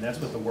 And that's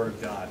what the Word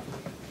of God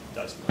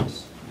does to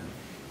us.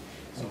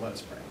 So let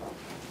us pray.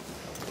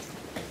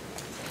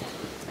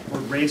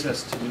 Lord, raise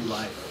us to new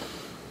life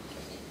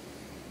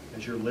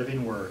as your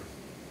living Word.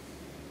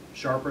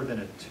 sharper than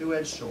a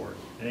two-edged sword,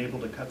 and able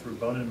to cut through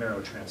bone and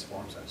marrow,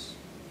 transforms us.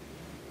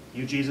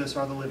 You, Jesus,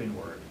 are the living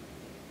Word,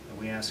 and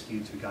we ask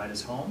you to guide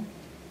us home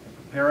and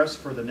prepare us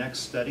for the next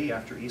study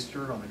after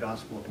Easter on the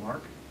Gospel of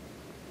Mark.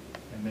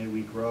 And may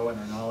we grow in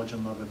our knowledge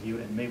and love of you,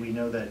 and may we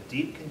know that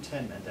deep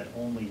contentment that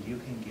only you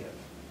can give.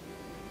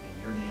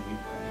 In your name we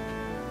pray.